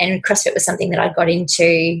CrossFit, and CrossFit was something that I got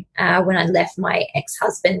into when I left my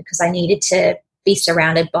ex-husband because I needed to be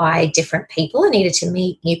surrounded by different people. I needed to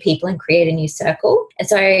meet new people and create a new circle. And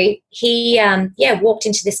so he, walked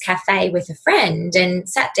into this cafe with a friend and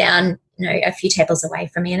sat down a few tables away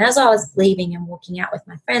from me. And as I was leaving and walking out with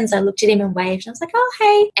my friends, I looked at him and waved, and I was like, oh,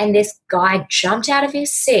 hey. And this guy jumped out of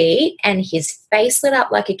his seat and his face lit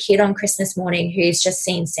up like a kid on Christmas morning who's just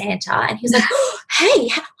seen Santa. And he was like, oh, hey,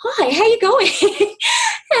 hi, how you going?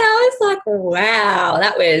 And I was like, wow,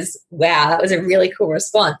 that was a really cool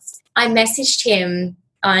response. I messaged him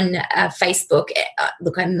on Facebook.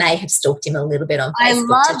 Look, I may have stalked him a little bit on Facebook. I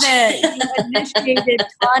love it. You initiated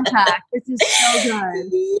contact. This is so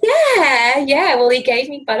good. Yeah. Well, he gave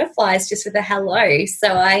me butterflies just with a hello.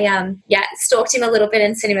 So I, stalked him a little bit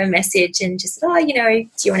and sent him a message and just said, do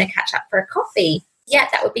you want to catch up for a coffee? Yeah,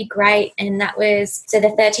 that would be great. And that was, so the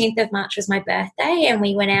 13th of March was my birthday, and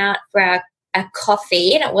we went out for a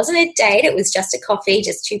coffee, and it wasn't a date. It was just a coffee,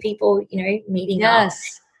 just two people, meeting up.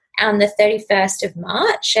 On the 31st of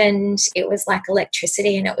March, and it was like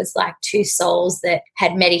electricity, and it was like two souls that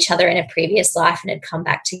had met each other in a previous life and had come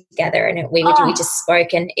back together, and we just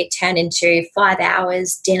spoke, and it turned into 5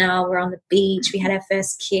 hours, dinner, we're on the beach, we had our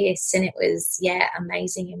first kiss, and it was,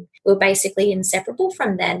 amazing, and we were basically inseparable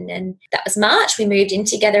from then. And that was March. We moved in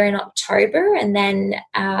together in October, and then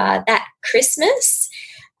that Christmas,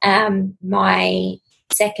 my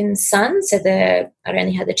second son, so I'd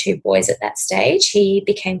only had the two boys at that stage, he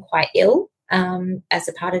became quite ill as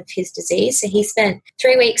a part of his disease. So he spent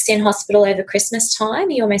 3 weeks in hospital over Christmas time.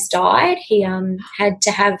 He almost died. He had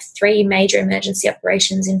to have 3 major emergency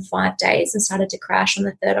operations in 5 days and started to crash on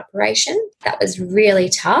the third operation. That was really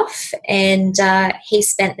tough. And he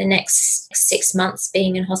spent the next 6 months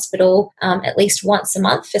being in hospital at least once a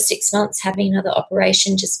month for 6 months, having another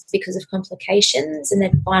operation just because of complications. And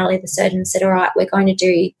then finally the surgeon said, all right, we're going to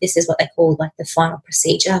do, this is what they call like the final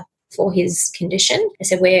procedure for his condition. They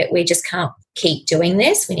said, we just can't keep doing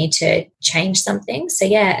this. We need to change something. So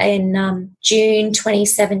in June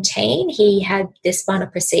 2017, he had this final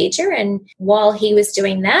procedure. And while he was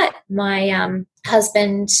doing that, my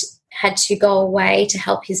husband had to go away to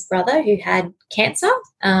help his brother who had cancer.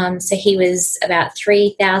 So he was about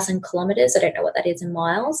 3,000 kilometres. I don't know what that is in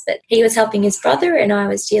miles, but he was helping his brother and I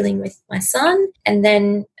was dealing with my son. And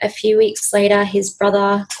then a few weeks later, his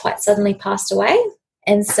brother quite suddenly passed away.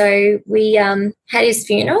 And so we had his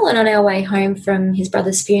funeral, and on our way home from his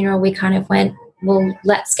brother's funeral, we kind of went, well,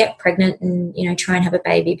 let's get pregnant and, try and have a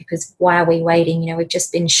baby, because why are we waiting? We've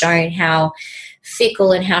just been shown how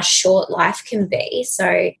fickle and how short life can be.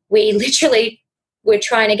 So we literally were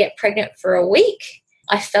trying to get pregnant for a week.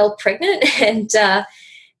 I fell pregnant and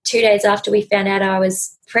 2 days after we found out I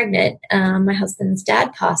was pregnant, my husband's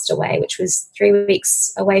dad passed away, which was 3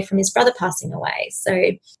 weeks away from his brother passing away. So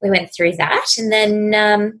we went through that. And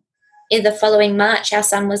then in the following March, our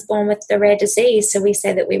son was born with the rare disease. So we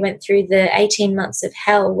say that we went through the 18 months of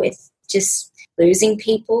hell with just losing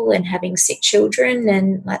people and having sick children.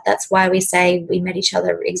 And like, that's why we say we met each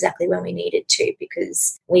other exactly when we needed to,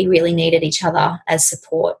 because we really needed each other as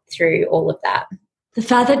support through all of that. The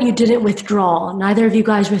fact that you didn't withdraw, neither of you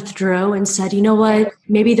guys withdrew and said, you know what,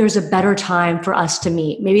 maybe there's a better time for us to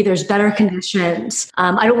meet. Maybe there's better conditions.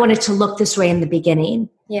 I don't want it to look this way in the beginning.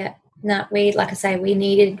 Yeah. No, like I say, we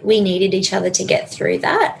needed each other to get through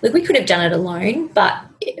that. Like, we could have done it alone, but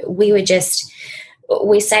we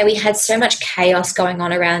say we had so much chaos going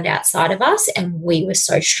on around outside of us, and we were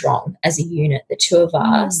so strong as a unit. The two of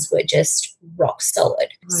us were just rock solid.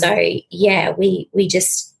 So yeah, we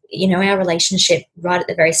just, you know, our relationship right at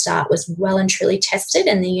the very start was well and truly tested,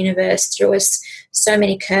 and the universe threw us so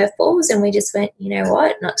many curveballs, and we just went, you know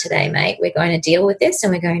what, not today, mate. We're going to deal with this,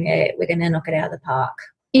 and we're going to knock it out of the park.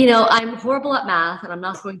 You know, I'm horrible at math, and I'm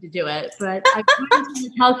not going to do it, but I'm trying to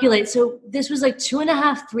calculate. So this was like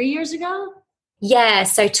 2.5, 3 years ago? Yeah,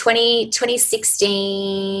 so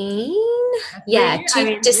 2016. Yeah,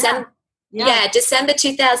 December. Yeah, December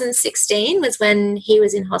 2016 was when he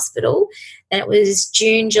was in hospital. Then it was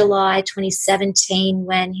June, July 2017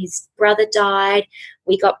 when his brother died.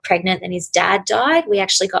 We got pregnant and his dad died. We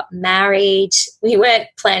actually got married. We weren't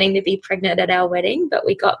planning to be pregnant at our wedding, but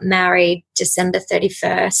we got married December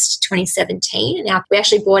 31st, 2017. And we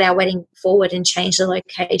actually brought our wedding forward and changed the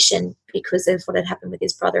location because of what had happened with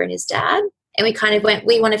his brother and his dad. And we kind of went,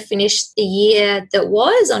 we want to finish the year that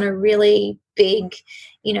was on a really big,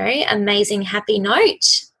 you know, amazing, happy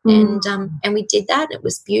note. And we did that. It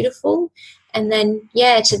was beautiful. And then,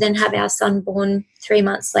 yeah, to then have our son born 3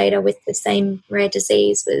 months later with the same rare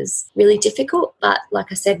disease was really difficult. But like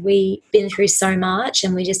I said, we've been through so much,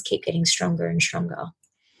 and we just keep getting stronger and stronger.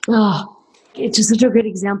 Oh, it's just such a good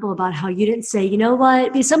example about how you didn't say, you know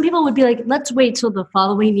what, because some people would be like, let's wait till the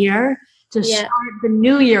following year to start the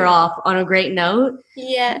new year off on a great note.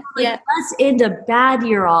 Let's end a bad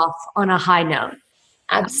year off on a high note.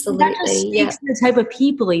 Absolutely. That just speaks to the type of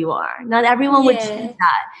people you are. Not everyone would do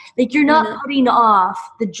that. Like, you're not putting off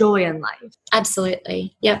the joy in life.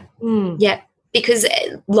 Absolutely. Yep. Yep. Because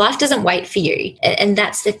life doesn't wait for you. And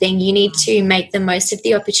that's the thing. You need to make the most of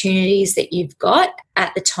the opportunities that you've got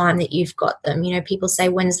at the time that you've got them. You know, people say,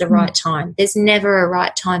 when's the right time? There's never a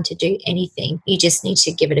right time to do anything. You just need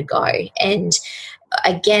to give it a go. And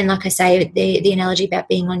again, like I say, the analogy about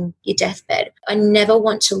being on your deathbed, I never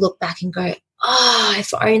want to look back and go, oh,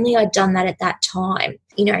 if only I'd done that at that time,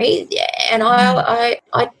 you know. And I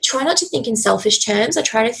try not to think in selfish terms. I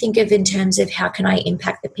try to think of in terms of how can I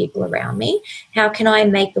impact the people around me? How can I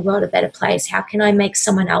make the world a better place? How can I make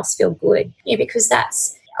someone else feel good? You know, because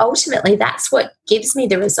that's what gives me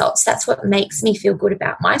the results. That's what makes me feel good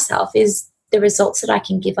about myself, is the results that I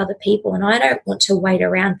can give other people. And I don't want to wait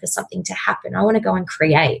around for something to happen. I want to go and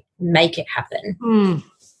make it happen.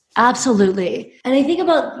 Absolutely. And I think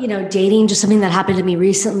about, you know, dating, just something that happened to me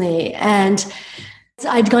recently. And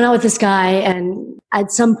I'd gone out with this guy, and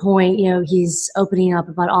at some point, you know, he's opening up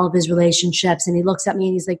about all of his relationships, and he looks at me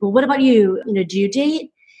and he's like, well, what about you? You know, do you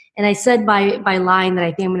date? And I said by line that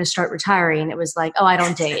I think I'm going to start retiring. And it was like, oh, I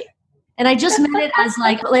don't date. And I just meant it as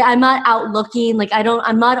like I'm not out looking, like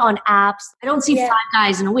I'm not on apps. I don't see 5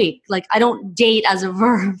 guys in a week. Like, I don't date as a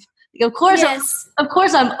verb. Like, of course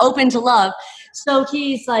I'm open to love. So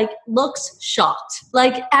he's like, looks shocked,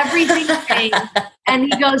 like everything changed. And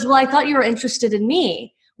he goes, well, I thought you were interested in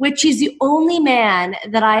me, which is the only man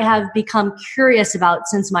that I have become curious about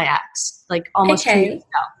since my ex, like almost 2 years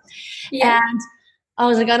ago. Yeah. And I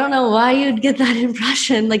was like, I don't know why you'd get that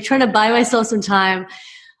impression, like trying to buy myself some time.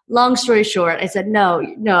 Long story short, I said, no,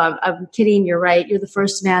 I'm kidding. You're right. You're the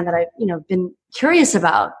first man that I've, you know, been curious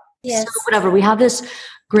about. Yes. So whatever. We have this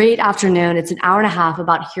great afternoon. It's an hour and a half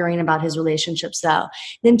about hearing about his relationships, though.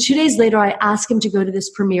 Then 2 days later, I asked him to go to this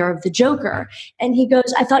premiere of The Joker. And he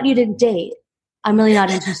goes, I thought you didn't date. I'm really not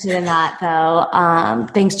interested in that, though.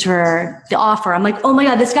 Thanks for the offer. I'm like, oh my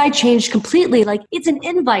God, this guy changed completely. Like, it's an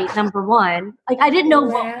invite, number one. Like, I didn't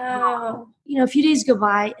know. a few days go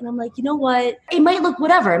by and I'm like, you know what? It might look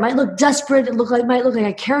whatever. It might look desperate. It might look like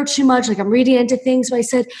I care too much. Like I'm reading into things. So I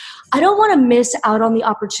said, I don't want to miss out on the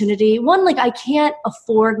opportunity. One, like I can't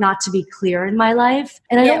afford not to be clear in my life.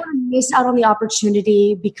 And I don't want to miss out on the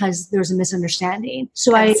opportunity because there's a misunderstanding.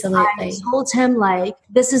 So I told him like,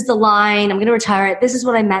 this is the line. I'm going to retire it. This is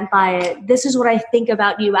what I meant by it. This is what I think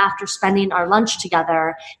about you after spending our lunch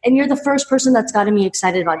together. And you're the first person that's gotten me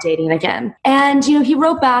excited about dating again. And, he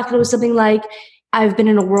wrote back and it was something like, I've been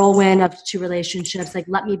in a whirlwind of 2 relationships. Like,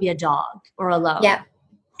 let me be a dog or alone. Yeah.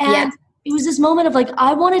 And it was this moment of like,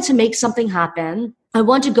 I wanted to make something happen. I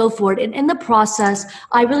want to go for it. And in the process,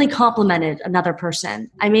 I really complimented another person.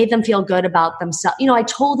 I made them feel good about themselves. I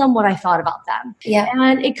told them what I thought about them. Yeah.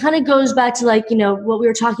 And it kind of goes back to like, what we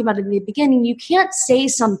were talking about in the beginning. You can't say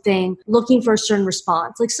something looking for a certain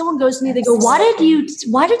response. Like someone goes to me, they go, why did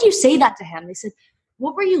you say that to him? They said,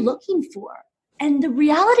 what were you looking for? And the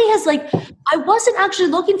reality is like, I wasn't actually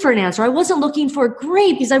looking for an answer. I wasn't looking for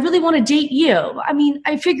great because I really want to date you. I mean,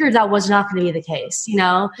 I figured that was not going to be the case,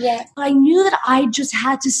 Yeah. But I knew that I just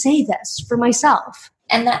had to say this for myself.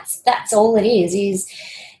 And that's all it is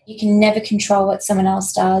you can never control what someone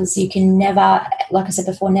else does. You can never, like I said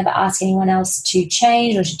before, never ask anyone else to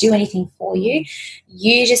change or to do anything for you.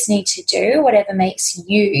 You just need to do whatever makes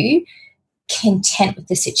you content with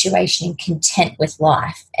the situation and content with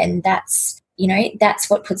life. And that's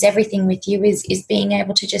what puts everything with you is being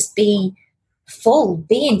able to just be full,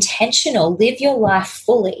 be intentional, live your life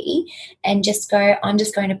fully and just go, I'm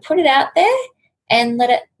just going to put it out there and let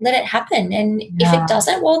it happen. And if it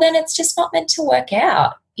doesn't, well, then it's just not meant to work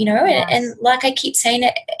out, and like I keep saying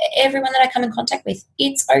to everyone that I come in contact with,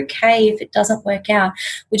 it's okay if it doesn't work out.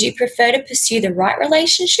 Would you prefer to pursue the right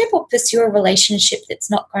relationship or pursue a relationship that's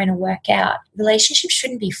not going to work out? Relationships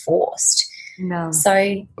shouldn't be forced. No. So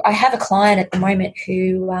I have a client at the moment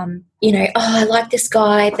who, I like this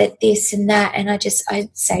guy, but this and that. And I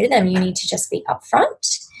say to them, you need to just be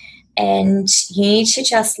upfront and you need to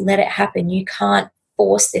just let it happen. You can't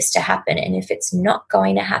force this to happen. And if it's not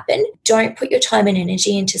going to happen, don't put your time and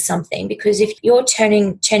energy into something, because if you're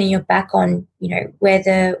turning your back on, where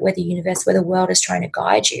the universe, where the world is trying to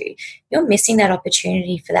guide you, you're missing that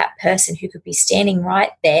opportunity for that person who could be standing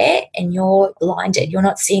right there and you're blinded. You're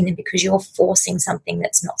not seeing them because you're forcing something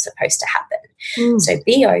that's not supposed to happen. So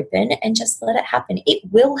be open and just let it happen. It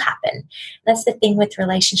will happen. That's the thing with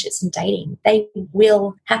relationships and dating. They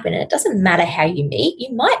will happen. And it doesn't matter how you meet.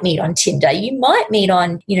 You might meet on Tinder. You might meet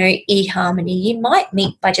on, eHarmony. You might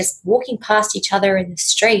meet by just walking past each other in the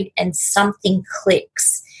street and something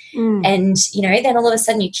clicks. And, then all of a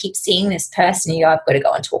sudden you keep seeing this person, you go, I've got to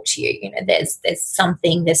go and talk to you. There's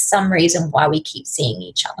some reason why we keep seeing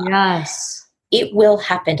each other. Yes. It will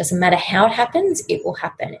happen. Doesn't matter how it happens, it will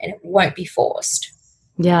happen and it won't be forced.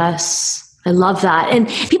 Yes. I love that. And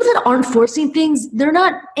people that aren't forcing things, they're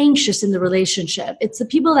not anxious in the relationship. It's the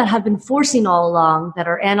people that have been forcing all along that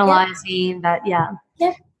are analyzing that. Yeah.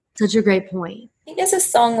 Such a great point. I think there's a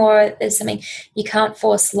song or there's something, you can't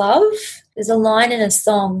force love. There's a line in a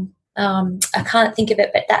song. I can't think of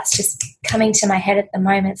it, but that's just coming to my head at the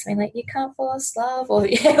moment. Something like, you can't force love or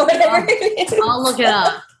whatever it is. I'll look it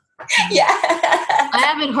up. Yeah. I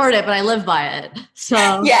haven't heard it, but I live by it.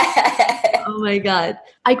 So yeah. Oh my God.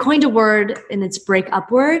 I coined a word and it's break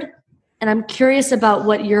upward. And I'm curious about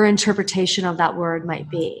what your interpretation of that word might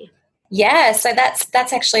be. Yeah, so that's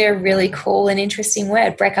actually a really cool and interesting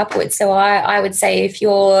word, break upwards. So I would say if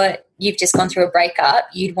you've just gone through a breakup,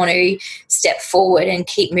 you'd want to step forward and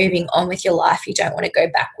keep moving on with your life. You don't want to go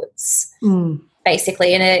backwards.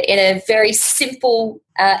 Basically, in a very simple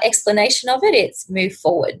explanation of it, it's move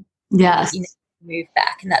forward. Yes. You move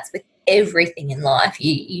back, and that's with everything in life.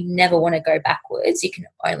 You never want to go backwards. You can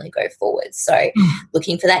only go forwards. So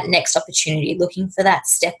looking for that next opportunity, looking for that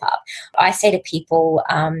step up. I say to people,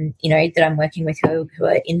 that I'm working with who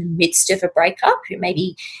are in the midst of a breakup, who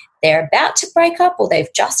maybe they're about to break up or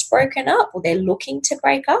they've just broken up or they're looking to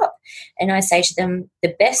break up. And I say to them,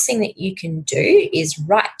 the best thing that you can do is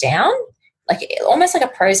write down, almost like a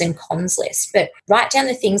pros and cons list, but write down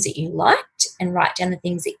the things that you liked and write down the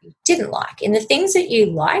things that you didn't like. And the things that you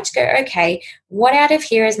liked, go, okay, what out of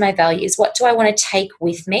here is my values? What do I want to take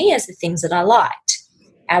with me as the things that I liked?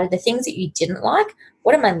 Out of the things that you didn't like,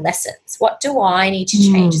 what are my lessons? What do I need to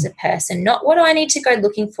change as a person? Not what do I need to go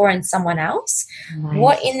looking for in someone else? Nice.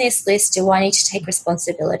 What in this list do I need to take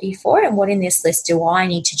responsibility for? And what in this list do I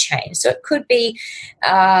need to change? So it could be,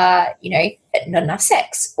 not enough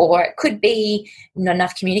sex, or it could be not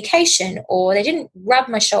enough communication, or they didn't rub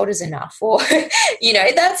my shoulders enough, or,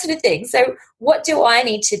 that sort of thing. So what do I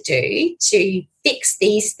need to do to fix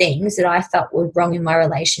these things that I felt were wrong in my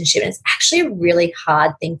relationship? And it's actually a really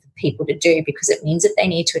hard thing for people to do, because it means that they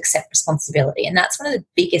need to accept responsibility. And that's one of the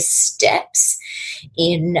biggest steps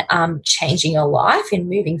in changing your life and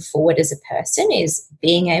moving forward as a person, is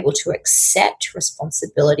being able to accept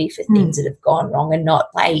responsibility for things that have gone wrong and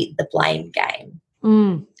not play the blame game.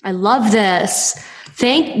 I love this.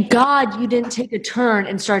 Thank God you didn't take a turn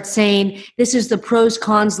and start saying, this is the pros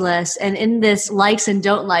cons list, and in this likes and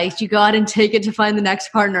don't likes, you go out and take it to find the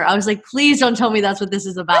next partner. I was like, please don't tell me that's what this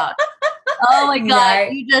is about. Oh my God.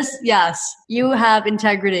 No. You have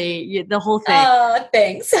integrity, the whole thing. Oh,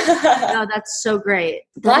 thanks. No, that's so great.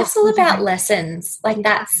 Life's all about lessons. Like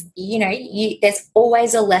that's, there's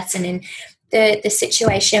always a lesson in the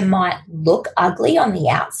situation. Might look ugly on the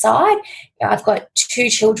outside. I've got 2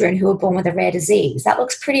 children who were born with a rare disease. That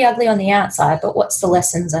looks pretty ugly on the outside, but what's the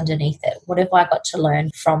lessons underneath it? What have I got to learn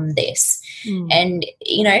from this? And,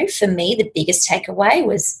 for me, the biggest takeaway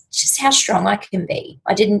was just how strong I can be.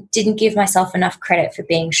 I didn't give myself enough credit for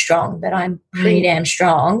being strong, but I'm pretty damn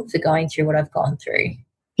strong for going through what I've gone through.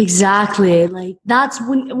 Exactly. Like that's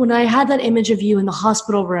when I had that image of you in the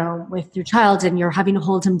hospital room with your child and you're having to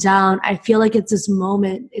hold him down. I feel like it's this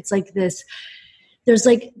moment. It's like this, there's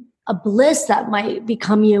like a bliss that might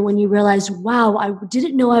become you when you realize, wow, I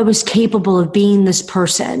didn't know I was capable of being this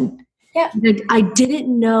person. Yeah. Like, I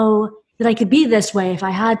didn't know that I could be this way if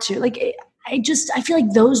I had to. Like, I feel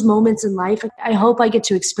like those moments in life, I hope I get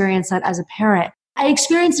to experience that as a parent. I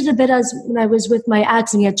experienced it a bit as when I was with my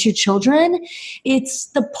ex and he had 2 children. It's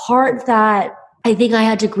the part that I think I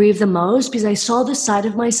had to grieve the most, because I saw the side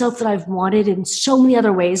of myself that I've wanted in so many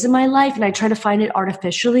other ways in my life. And I try to find it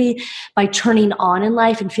artificially by turning on in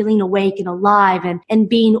life and feeling awake and alive and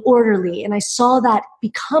being orderly. And I saw that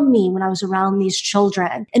become me when I was around these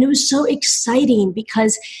children. And it was so exciting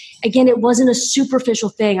because, again, it wasn't a superficial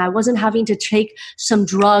thing. I wasn't having to take some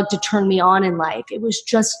drug to turn me on in life. It was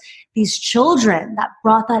just these children that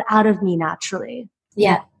brought that out of me naturally.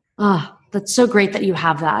 Yeah. Oh, that's so great that you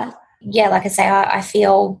have that. Yeah, like I say, I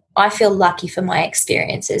feel lucky for my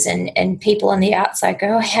experiences, and people on the outside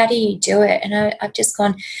go, oh, how do you do it? And I've just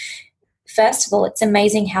gone, first of all, it's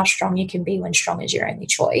amazing how strong you can be when strong is your only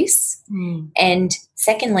choice. And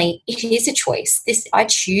secondly, it is a choice. I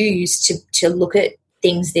choose to look at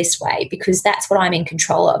things this way because that's what I'm in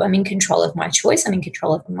control of. I'm in control of my choice. I'm in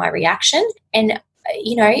control of my reaction. And,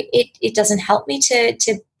 it doesn't help me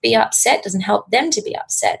to be upset, doesn't help them to be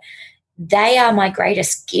upset. They are my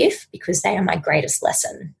greatest gift because they are my greatest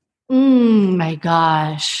lesson. My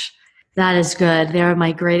gosh. That is good. They're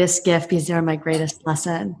my greatest gift because they're my greatest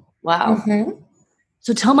lesson. Wow. Mm-hmm.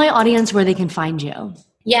 So tell my audience where they can find you.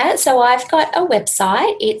 Yeah, so I've got a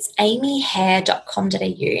website. It's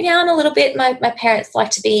amyhair.com.au. Now I'm a little bit, my parents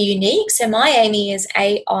like to be unique. So my Amy is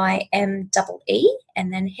AIMEE,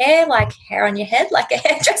 and then hair, like hair on your head, like a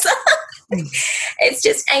hairdresser. It's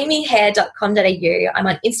just amyhair.com.au. I'm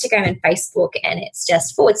on Instagram and Facebook, and it's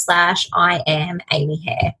just / I am Amy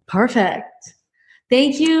Hair. Perfect.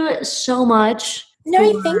 Thank you so much.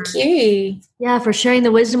 No, thank you. Yeah, for sharing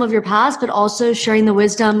the wisdom of your past, but also sharing the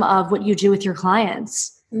wisdom of what you do with your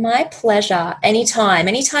clients. My pleasure. Anytime.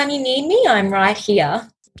 Anytime you need me, I'm right here.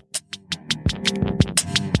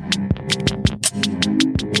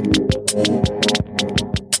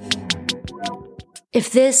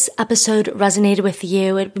 If this episode resonated with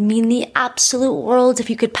you, it would mean the absolute world if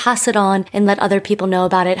you could pass it on and let other people know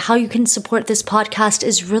about it. How you can support this podcast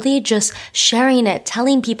is really just sharing it,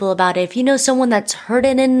 telling people about it. If you know someone that's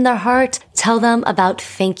hurting in their heart, tell them about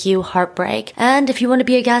Thank You Heartbreak. And if you want to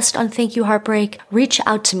be a guest on Thank You Heartbreak, reach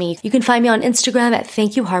out to me. You can find me on Instagram at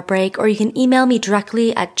Thank You Heartbreak, or you can email me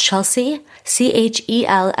directly at Chelsea,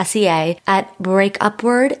 CHELSEA, at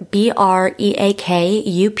breakupward,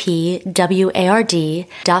 breakupward.com.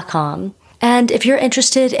 And if you're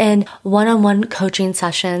interested in one-on-one coaching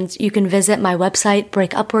sessions, you can visit my website,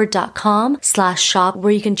 breakupward.com/shop,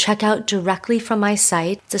 where you can check out directly from my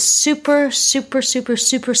site. It's a super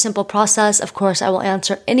simple process. Of course, I will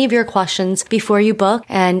answer any of your questions before you book.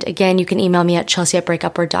 And again, you can email me at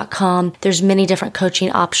chelsea@breakupward.com. There's many different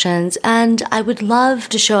coaching options, and I would love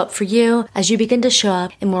to show up for you as you begin to show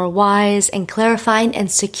up in more wise and clarifying and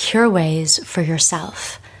secure ways for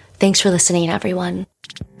yourself. Thanks for listening, everyone.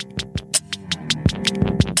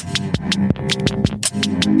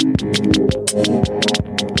 Thank you.